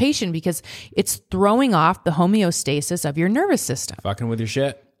constipation, because it's throwing off the homeostasis of your nervous system. Fucking with your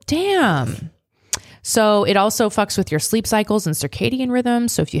shit. Damn. So it also fucks with your sleep cycles and circadian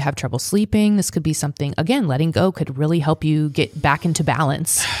rhythms. So if you have trouble sleeping, this could be something, again, letting go could really help you get back into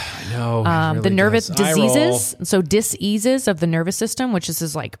balance. I know. It really The nervous does. Eye roll. diseases, so diseases of the nervous system, which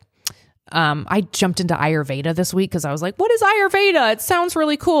is like, I jumped into Ayurveda this week because I was like, what is Ayurveda? It sounds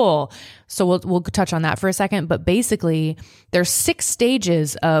really cool. So we'll touch on that for a second. But basically, there's 6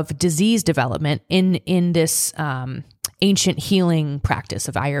 stages of disease development in this ancient healing practice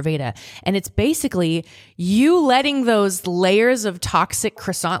of Ayurveda. And it's basically you letting those layers of toxic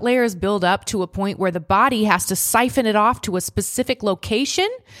croissant layers build up to a point where the body has to siphon it off to a specific location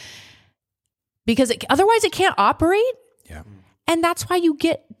because otherwise it can't operate. Yeah. And that's why you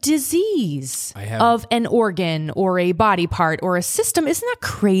get disease I have- of an organ or a body part or a system. Isn't that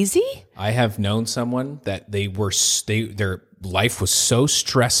crazy? I have known someone that their life was so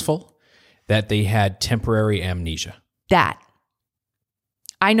stressful that they had temporary amnesia. That.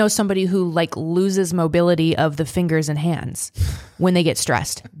 I know somebody who like loses mobility of the fingers and hands when they get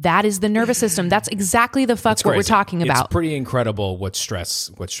stressed. That is the nervous system. That's exactly the fuck It's what we're crazy. talking about. It's pretty incredible what stress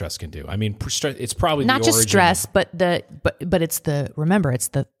can do. I mean, it's probably Not the just origin- stress, but it's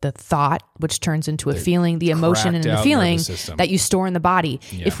the thought which turns into a feeling, the emotion and cracked the out feeling nervous system. that you store in the body.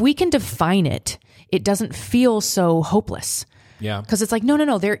 Yeah. If we can define it, it doesn't feel so hopeless. Yeah. Because it's like,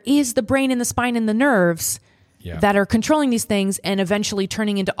 no, there is the brain and the spine and the nerves Yeah. that are controlling these things and eventually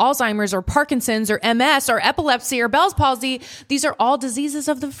turning into Alzheimer's or Parkinson's or MS or epilepsy or Bell's palsy. These are all diseases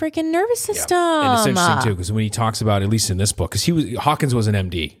of the freaking nervous system. And it's interesting too, because when he talks about, at least in this book, because Hawkins was an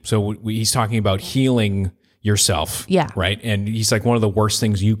MD, so he's talking about healing yourself. Yeah. Right. And he's like, one of the worst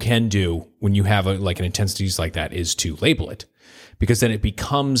things you can do when you have an intense disease like that is to label it, because then it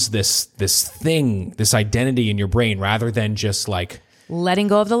becomes this thing, this identity in your brain, rather than just like Letting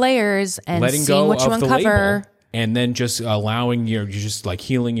go of the layers and letting seeing go what you of the uncover. label, and then just allowing you're just like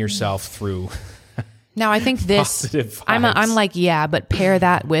healing yourself through. Now I think this, Positive I'm vibes. like, yeah, but pair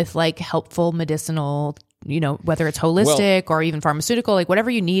that with like helpful medicinal, whether it's holistic or even pharmaceutical, like whatever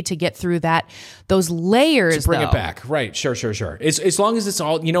you need to get through those layers. Bring though. it back. Right. Sure. As long as it's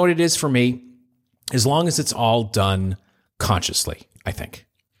all, you know what it is for me? As long as it's all done consciously, I think.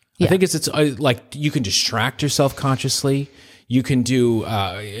 Yeah. I think it's like you can distract yourself consciously. You can do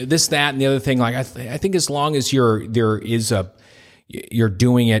this, that, and the other thing. Like I think as long as you're doing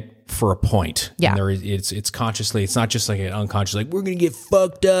it for a point. Yeah. And it's consciously, it's not just like an unconscious, like we're going to get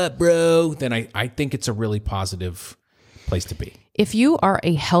fucked up, bro. Then I think it's a really positive place to be. If you are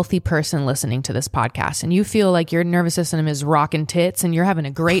a healthy person listening to this podcast and you feel like your nervous system is rocking tits and you're having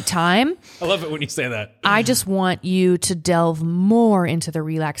a great time, I love it when you say that. I just want you to delve more into the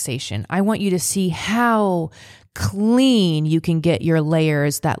relaxation. I want you to see how clean you can get your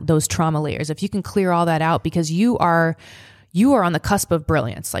layers, those trauma layers. If you can clear all that out, because you are on the cusp of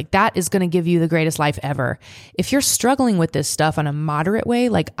brilliance. Like that is going to give you the greatest life ever. If you're struggling with this stuff in a moderate way,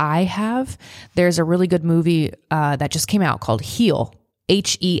 like I have, there's a really good movie that just came out called Heal,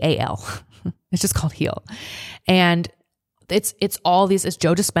 Heal. It's just called Heal. And it's Joe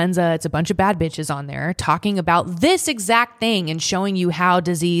Dispenza. It's a bunch of bad bitches on there talking about this exact thing and showing you how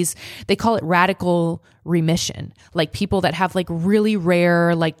disease, they call it radical remission. Like people that have like really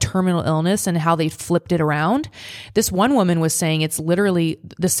rare, like terminal illness and how they flipped it around. This one woman was saying it's literally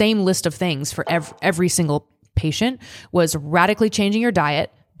the same list of things for every single patient was radically changing your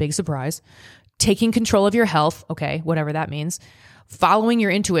diet. Big surprise. Taking control of your health. Okay. Whatever that means. Following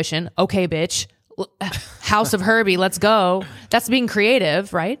your intuition. Okay, bitch. House of Herbie, let's go. That's being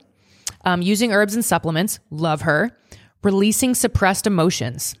creative, right? Using herbs and supplements, love her. Releasing suppressed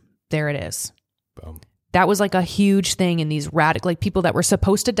emotions. There it is. Boom. That was like a huge thing in these radical, like people that were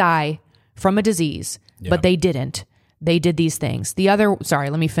supposed to die from a disease, but they didn't. They did these things.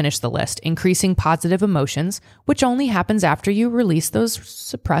 Let me finish the list. Increasing positive emotions, which only happens after you release those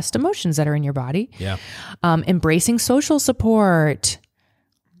suppressed emotions that are in your body. Yeah. Embracing social support.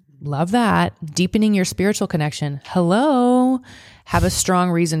 Love that. Deepening your spiritual connection. Hello. Have a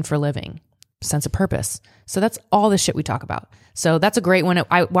strong reason for living. Sense of purpose. So that's all the shit we talk about. So that's a great one.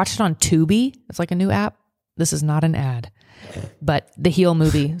 I watched it on Tubi. It's like a new app. This is not an ad, but the Heal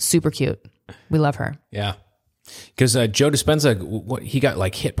movie, super cute. We love her. Yeah. Because Joe Dispenza, he got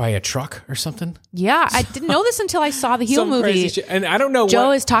like hit by a truck or something. Yeah, I didn't know this until I saw the Heal Some movie. crazy shit. And I don't know.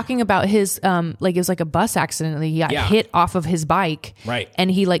 Joe is talking about his like it was like a bus accident. He got hit off of his bike, right?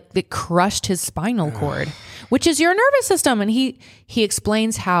 And it crushed his spinal cord, which is your nervous system. And he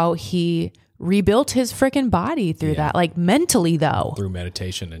explains how he rebuilt his freaking body through that, like mentally though, through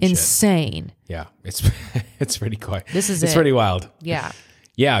meditation and insane. Shit. Yeah, it's pretty quiet. It's pretty wild. Yeah,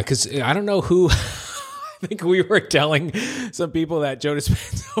 yeah, because I don't know who. I think we were telling some people that Joe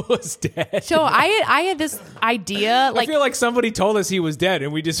Dispenza was dead. So I had this idea. Like, I feel like somebody told us he was dead,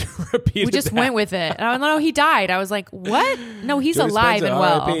 and we just repeated. We just went with it. And I was like, no, he died. I was like, what? No, he's Joe alive Dispenza, and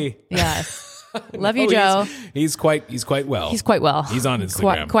well. R.I.P. Yes. Love you, Joe. He's quite well. He's quite well. He's on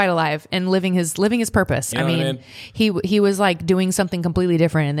Instagram. Quite alive and living his purpose. You know I mean, he was like doing something completely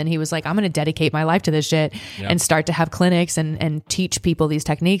different, and then he was like, I'm going to dedicate my life to this shit and start to have clinics and teach people these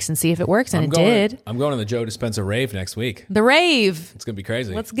techniques and see if it works. And it did. I'm going to the Joe Dispenza rave next week. The rave. It's going to be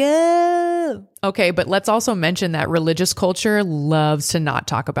crazy. Let's go. Okay, but let's also mention that religious culture loves to not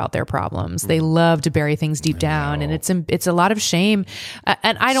talk about their problems. They love to bury things deep down, and it's a lot of shame.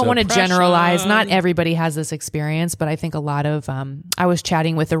 And I don't want to generalize. Not everybody has this experience, but I think a lot of. I was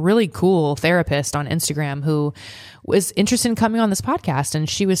chatting with a really cool therapist on Instagram who was interested in coming on this podcast, and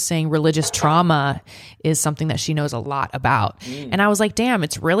she was saying religious trauma is something that she knows a lot about. And I was like, damn,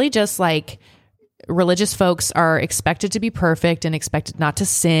 it's really just like. Religious folks are expected to be perfect and expected not to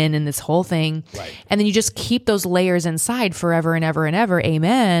sin and this whole thing. Right. And then you just keep those layers inside forever and ever and ever.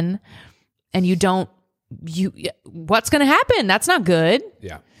 Amen. And what's going to happen? That's not good.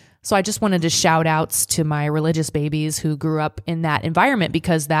 Yeah. So I just wanted to shout outs to my religious babies who grew up in that environment,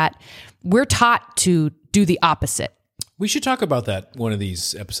 because that we're taught to do the opposite. We should talk about that one of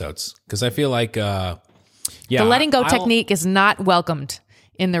these episodes, because I feel like, the letting go technique is not welcomed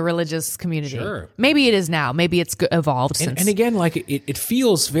in the religious community. Sure. Maybe it is now. Maybe it's evolved since. And again, like it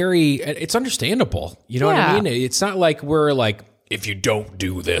feels very, it's understandable. You know what I mean? It's not like we're like, if you don't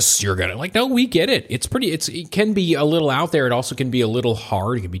do this, you're gonna no, we get it. It can be a little out there. It also can be a little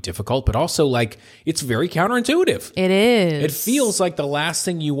hard. It can be difficult, but also like it's very counterintuitive. It is. It feels like the last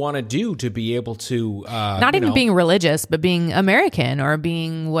thing you want to do to be able to, not even being religious, but being American or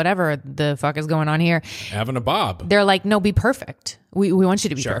being whatever the fuck is going on here. Having a bob. They're like, no, be perfect. We want you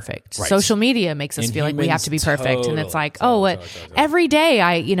to be perfect. Right. Social media makes us feel like we have to be perfect. And it's like, every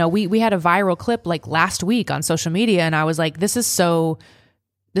day we had a viral clip like last week on social media. And I was like, this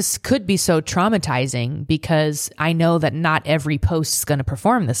could be so traumatizing, because I know that not every post is going to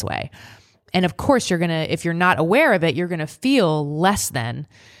perform this way. And of course if you're not aware of it, you're going to feel less than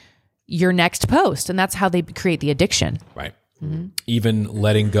your next post. And that's how they create the addiction. Right. Mm-hmm. Even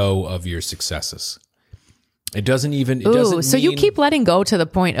letting go of your successes. It doesn't so you keep letting go to the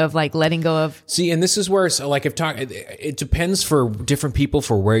point of like letting go of. See, and this is where, it depends for different people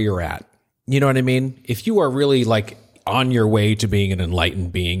for where you're at. You know what I mean? If you are really like on your way to being an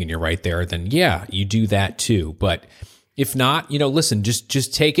enlightened being and you're right there, then yeah, you do that too. But if not, listen,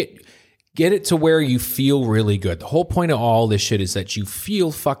 just take it, get it to where you feel really good. The whole point of all this shit is that you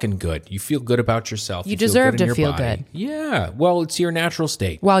feel fucking good. You feel good about yourself. You deserve to feel good. Yeah. Well, it's your natural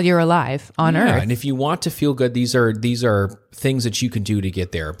state. While you're alive on Earth. And if you want to feel good, these are things that you can do to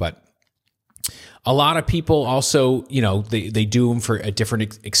get there. But a lot of people also, they do them for a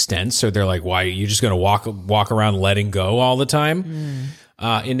different extent. So they're like, why, you're just going to walk around letting go all the time?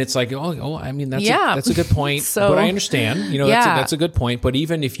 And it's like, I mean, that's a good point. But I understand, that's a good point. But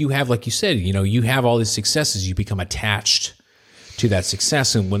even if you have, like you said, you have all these successes, you become attached to that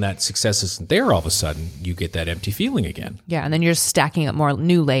success. And when that success isn't there, all of a sudden you get that empty feeling again. Yeah. And then you're stacking up more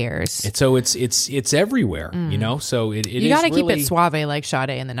new layers. So it's everywhere, so it is. You got to keep it suave like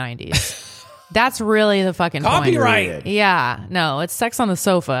Sade in the 90s. That's really the fucking copyright. Point. Yeah. No, it's sex on the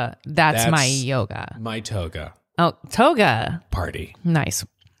sofa. That's my yoga. My toga. Oh, toga party. Nice.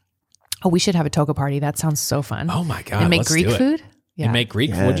 Oh, we should have a toga party. That sounds so fun. Oh my God. And make Greek food? Yeah. And make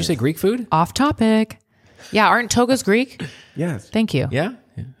Greek food? What'd you say, Greek food? Off topic. Yeah, aren't togas Greek? Yes. Thank you. Yeah?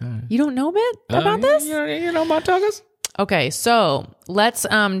 You don't know a bit about this? You know about togas? Okay, so let's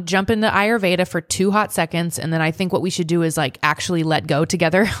jump into Ayurveda for 2 hot seconds. And then I think what we should do is like actually let go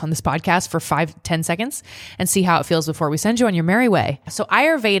together on this podcast for 5-10 seconds and see how it feels before we send you on your merry way. So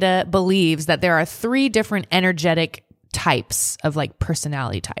Ayurveda believes that there are 3 different energetic types of like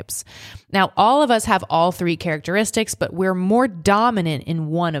personality types. Now, all of us have all 3 characteristics, but we're more dominant in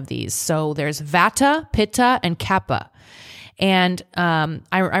one of these. So there's Vata, Pitta, and Kapha. And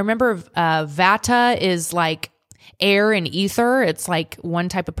I remember Vata is like air and ether. It's like one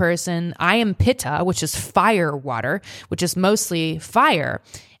type of person. I am Pitta, which is fire water, which is mostly fire.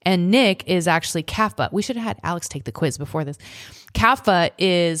 And Nick is actually Kapha. We should have had Alex take the quiz before this. Kapha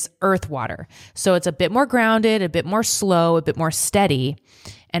is earth water. So it's a bit more grounded, a bit more slow, a bit more steady.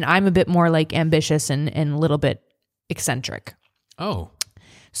 And I'm a bit more like ambitious and a little bit eccentric. Oh.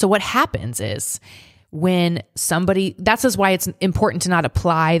 So what happens is when somebody, that's just why it's important to not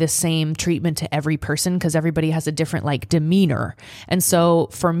apply the same treatment to every person, because everybody has a different like demeanor. And so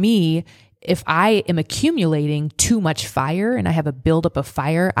for me, if I am accumulating too much fire and I have a buildup of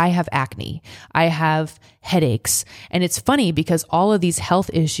fire, I have acne, I have headaches. And it's funny because all of these health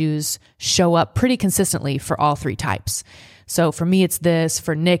issues show up pretty consistently for all 3 types. So for me, it's this.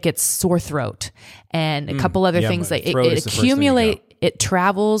 For Nick, it's sore throat and a couple other things that it accumulate, it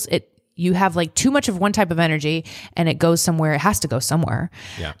travels, you have like too much of one type of energy and it goes somewhere. It has to go somewhere.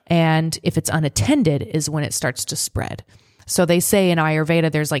 Yeah. And if it's unattended is when it starts to spread. So they say in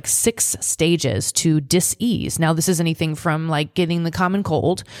Ayurveda, there's like 6 stages to dis-ease. Now, this is anything from like getting the common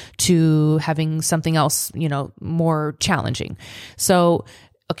cold to having something else, more challenging. So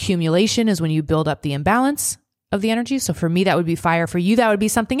accumulation is when you build up the imbalance of the energy. So for me, that would be fire. For you, that would be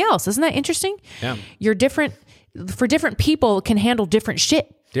something else. Isn't that interesting? Yeah. You're different. For different people can handle different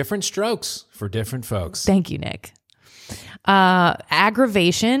shit. Different strokes for different folks. Thank you, Nick.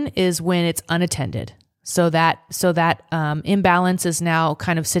 Aggravation is when it's unattended. So that imbalance is now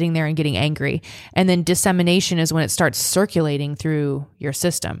kind of sitting there and getting angry. And then dissemination is when it starts circulating through your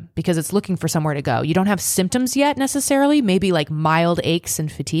system because it's looking for somewhere to go. You don't have symptoms yet necessarily, maybe like mild aches and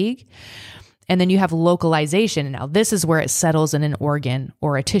fatigue. And then you have localization. And now this is where it settles in an organ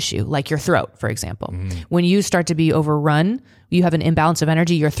or a tissue, like your throat, for example. When you start to be overrun, you have an imbalance of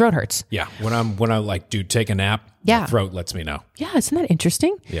energy, your throat hurts. Yeah. When I like, dude, take a nap, Yeah. my throat lets me know. Yeah, isn't that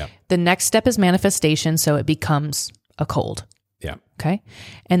interesting? Yeah. The next step is manifestation, so it becomes a cold. Yeah. Okay.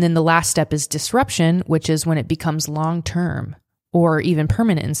 And then the last step is disruption, which is when it becomes long-term or even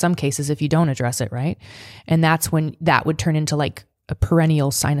permanent in some cases if you don't address it, right? And that's when that would turn into like a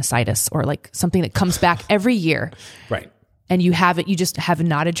perennial sinusitis or like something that comes back every year. Right. And you just have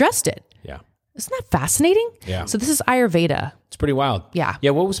not addressed it. Yeah. Isn't that fascinating? Yeah. So this is Ayurveda. It's pretty wild. Yeah.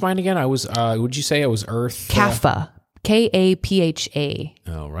 Yeah. What was mine again? I was, would you say I was Earth? Kapha. Kapha.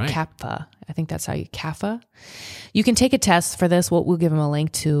 Oh, right. Kapha. I think that's how you Kapha. You can take a test for this. We'll give them a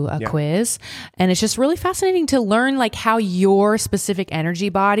link to a quiz. And it's just really fascinating to learn like how your specific energy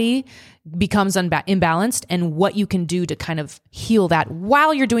body becomes imbalanced and what you can do to kind of heal that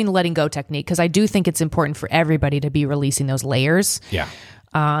while you're doing the letting go technique. Because I do think it's important for everybody to be releasing those layers. Yeah.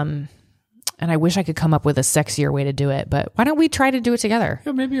 And I wish I could come up with a sexier way to do it, but why don't we try to do it together?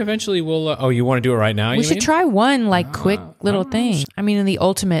 Yeah, maybe eventually we'll, you want to do it right now? We should try one like quick little thing. I mean, in the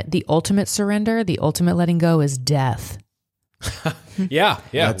ultimate surrender, the ultimate letting go is death. Yeah.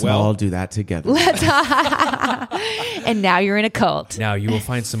 Let's all do that together. And now you're in a cult. Now you will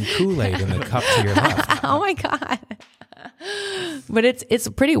find some Kool-Aid in the cup to your left. Oh my God. But it's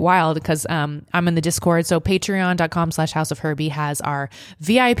pretty wild because I'm in the Discord. So patreon.com/House of Herbie has our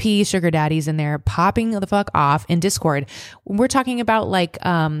VIP sugar daddies in there popping the fuck off in Discord. We're talking about like,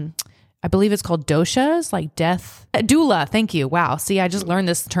 I believe it's called doshas, like death. Doula, thank you. Wow. See, I just learned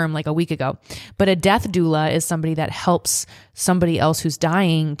this term like a week ago. But a death doula is somebody that helps somebody else who's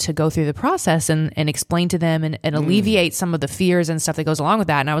dying to go through the process and explain to them and alleviate some of the fears and stuff that goes along with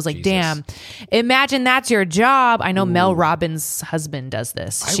that. And I was like, damn, imagine that's your job. I know Mel Robbins' husband does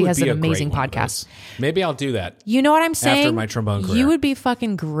this. She has an amazing podcast. Maybe I'll do that. You know what I'm saying? After my trombone career. You would be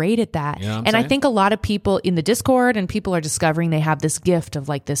fucking great at that. You know what I'm and saying? I think a lot of people in the Discord and people are discovering they have this gift of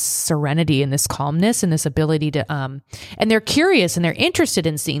like this serenity and this calmness and this ability to, and they're curious and they're interested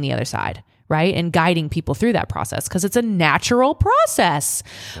in seeing the other side, right? And guiding people through that process because it's a natural process,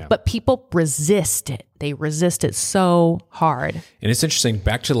 but people resist it. They resist it so hard. And it's interesting,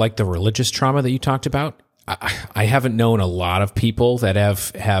 back to like the religious trauma that you talked about. I haven't known a lot of people that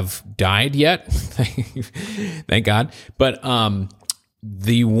have died yet. Thank God. But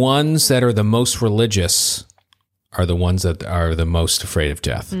the ones that are the most religious are the ones that are the most afraid of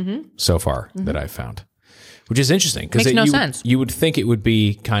death so far that I've found, which is interesting because Makes no sense. You would think it would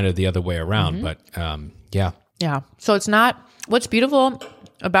be kind of the other way around, but yeah. Yeah. So it's not, what's beautiful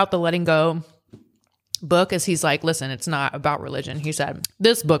about the Letting Go book is he's like, listen, it's not about religion. He said,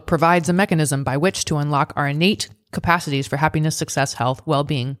 this book provides a mechanism by which to unlock our innate capacities for happiness, success, health,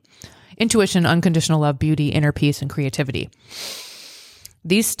 well-being, intuition, unconditional love, beauty, inner peace, and creativity.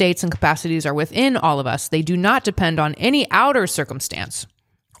 These states and capacities are within all of us. They do not depend on any outer circumstance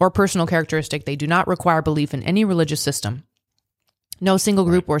or personal characteristic. They do not require belief in any religious system. No single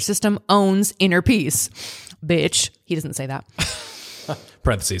group or system owns inner peace. Bitch. He doesn't say that.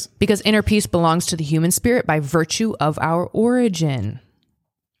 Parentheses. Because inner peace belongs to the human spirit by virtue of our origin.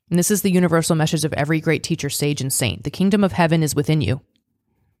 And this is the universal message of every great teacher, sage, and saint. The kingdom of heaven is within you.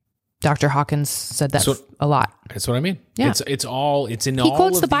 Dr. Hawkins said that a lot. That's what I mean. Yeah. It's in He all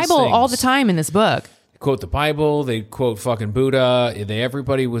quotes of the these Bible things. all the time in this book. Quote the Bible. They quote fucking Buddha.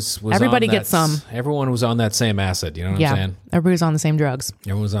 Everybody was Everybody on gets some. Everyone was on that same acid. You know what I'm saying? Everybody's on the same drugs.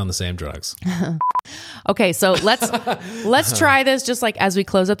 Everyone was on the same drugs. Okay, so let's try this just like as we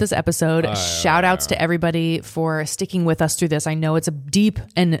close up this episode. Shout outs to everybody for sticking with us through this. I know it's a deep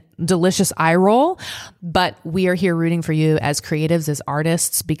and delicious eye roll, but we are here rooting for you as creatives, as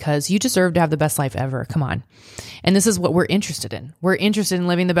artists, because you deserve to have the best life ever. Come on. And this is what we're interested in. We're interested in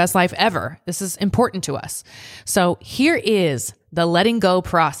living the best life ever. This is important to us. So here is the letting go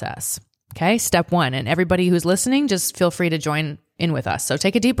process. Okay, step 1. And everybody who's listening, just feel free to join in with us. So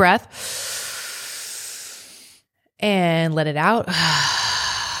take a deep breath and let it out.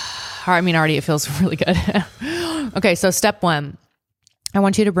 I mean, already it feels really good. Okay, so step 1. I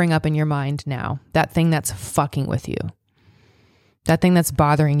want you to bring up in your mind now that thing that's fucking with you. That thing that's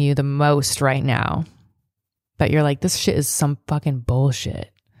bothering you the most right now. But you're like, this shit is some fucking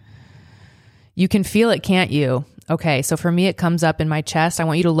bullshit. You can feel it, can't you? Okay, so for me, it comes up in my chest. I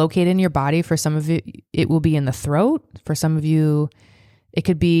want you to locate it in your body. For some of you, it will be in the throat. For some of you, it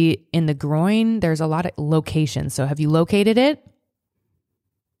could be in the groin. There's a lot of locations. So have you located it?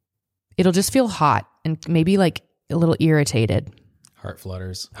 It'll just feel hot and maybe like a little irritated. Heart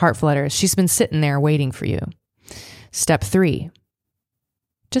flutters. Heart flutters. She's been sitting there waiting for you. Step 3,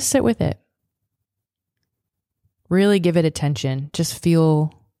 just sit with it. Really give it attention. Just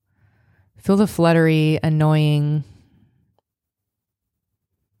feel the fluttery, annoying,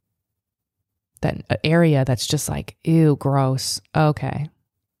 that area that's just like, ew, gross. Okay.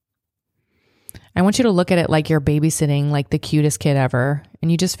 I want you to look at it like you're babysitting like the cutest kid ever, and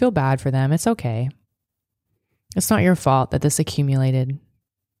you just feel bad for them. It's okay. It's not your fault that this accumulated.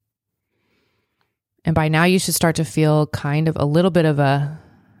 And by now you should start to feel kind of a little bit of a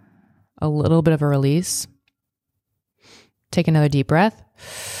release. Take another deep breath.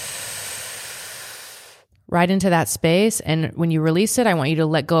 Right into that space. And when you release it, I want you to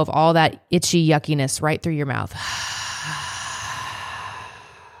let go of all that itchy yuckiness right through your mouth.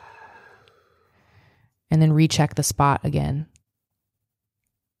 And then recheck the spot again.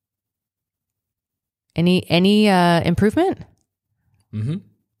 Any improvement? Mm-hmm.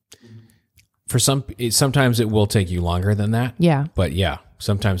 For sometimes it will take you longer than that. Yeah. But yeah,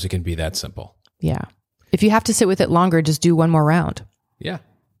 sometimes it can be that simple. Yeah. If you have to sit with it longer, just do one more round. Yeah.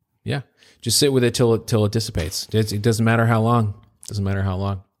 Yeah. Just sit with it till it dissipates. It doesn't matter how long.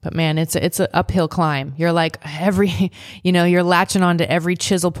 But man, it's an uphill climb. You're like you're latching onto every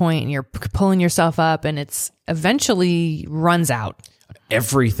chisel point and you're pulling yourself up, and it's eventually runs out.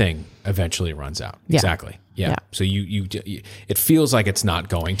 Everything eventually runs out. Yeah. Exactly. Yeah. So you it feels like it's not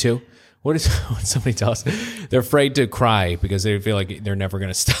going to. What somebody tells us? They're afraid to cry because they feel like they're never going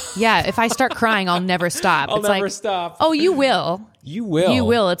to stop. Yeah. If I start crying, I'll never stop. I'll never stop. Oh, you will. You will. You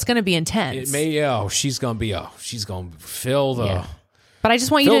will. It's going to be intense. It may. Oh, she's going to fill the. Yeah. But I just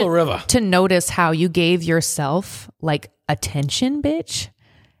want Fill you the river. to notice how you gave yourself like attention, bitch.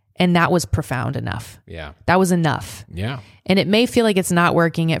 And that was profound enough. Yeah. That was enough. Yeah. And it may feel like it's not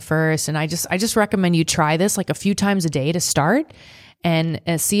working at first. And I just recommend you try this like a few times a day to start and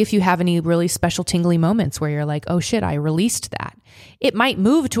see if you have any really special tingly moments where you're like, oh shit, I released that. It might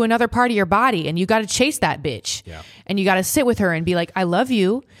move to another part of your body and you got to chase that bitch. Yeah. And you got to sit with her and be like, I love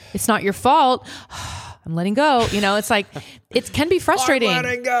you. It's not your fault. I'm letting go. It's like, it can be frustrating. I'm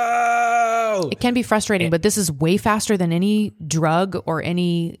letting go. It can be frustrating, but this is way faster than any drug or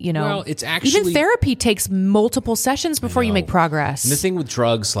any, Well, it's actually even therapy takes multiple sessions before you make progress. And the thing with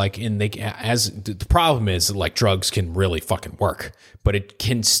drugs, the problem is like drugs can really fucking work, but it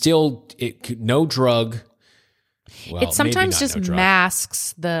can still, no drug. Well, it sometimes maybe not just no drug.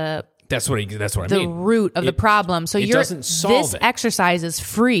 masks the That's what I the mean. root of the problem. So it doesn't solve this it. exercise is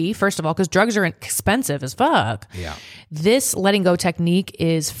free, first of all, because drugs are expensive as fuck. Yeah. This letting go technique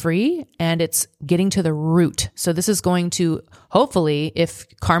is free and it's getting to the root. So this is going to hopefully, if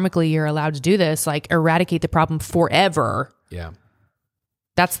karmically you're allowed to do this, like eradicate the problem forever. Yeah.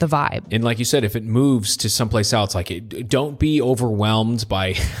 That's the vibe. And like you said, if it moves to someplace else, like don't be overwhelmed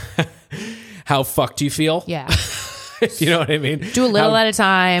by how fucked you feel. Yeah. You know what I mean? Do a little at a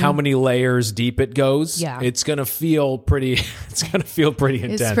time. How many layers deep it goes. Yeah. It's going to feel pretty intense.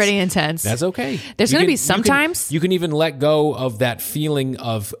 It's pretty intense. That's okay. There's going to be sometimes. You can even let go of that feeling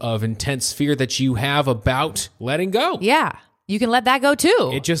of intense fear that you have about letting go. Yeah. You can let that go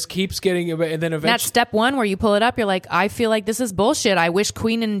too. It just keeps getting, and then eventually. That's step one where you pull it up. You're like, I feel like this is bullshit. I wish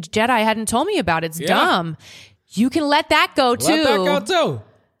Queen and Jedi hadn't told me about it. It's dumb. You can let that go too. Let that go too.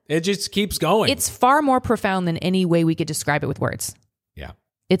 It just keeps going. It's far more profound than any way we could describe it with words. Yeah.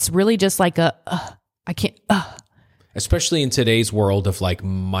 It's really just like I can't. Especially in today's world of like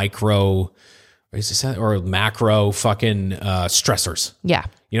micro or macro fucking stressors. Yeah.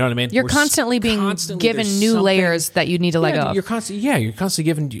 You know what I mean? You're constantly being given new layers that you need to let go of. You're constantly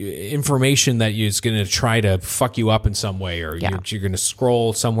given information that is going to try to fuck you up in some way, or you're going to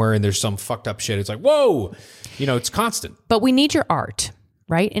scroll somewhere and there's some fucked up shit. It's like, whoa, it's constant. But we need your art,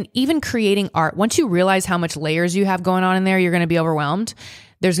 right? And even creating art, once you realize how much layers you have going on in there, you're going to be overwhelmed.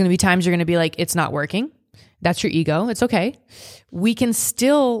 There's going to be times you're going to be like, it's not working. That's your ego. It's okay. We can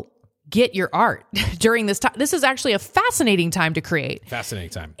still get your art during this time. This is actually a fascinating time to create. Fascinating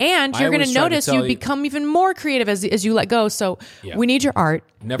time. And you're going to notice you become even more creative as you let go. So we need your art.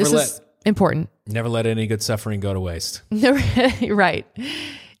 This is important. Never let any good suffering go to waste. Right.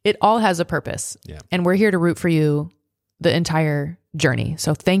 It all has a purpose. Yeah. And we're here to root for you the entire journey.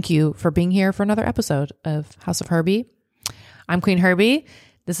 So thank you for being here for another episode of House of Herbie. I'm Queen Herbie.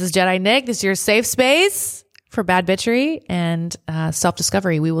 This is Jedi Nick. This is your safe space for bad bitchery and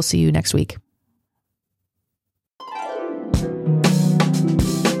self-discovery. We will see you next week.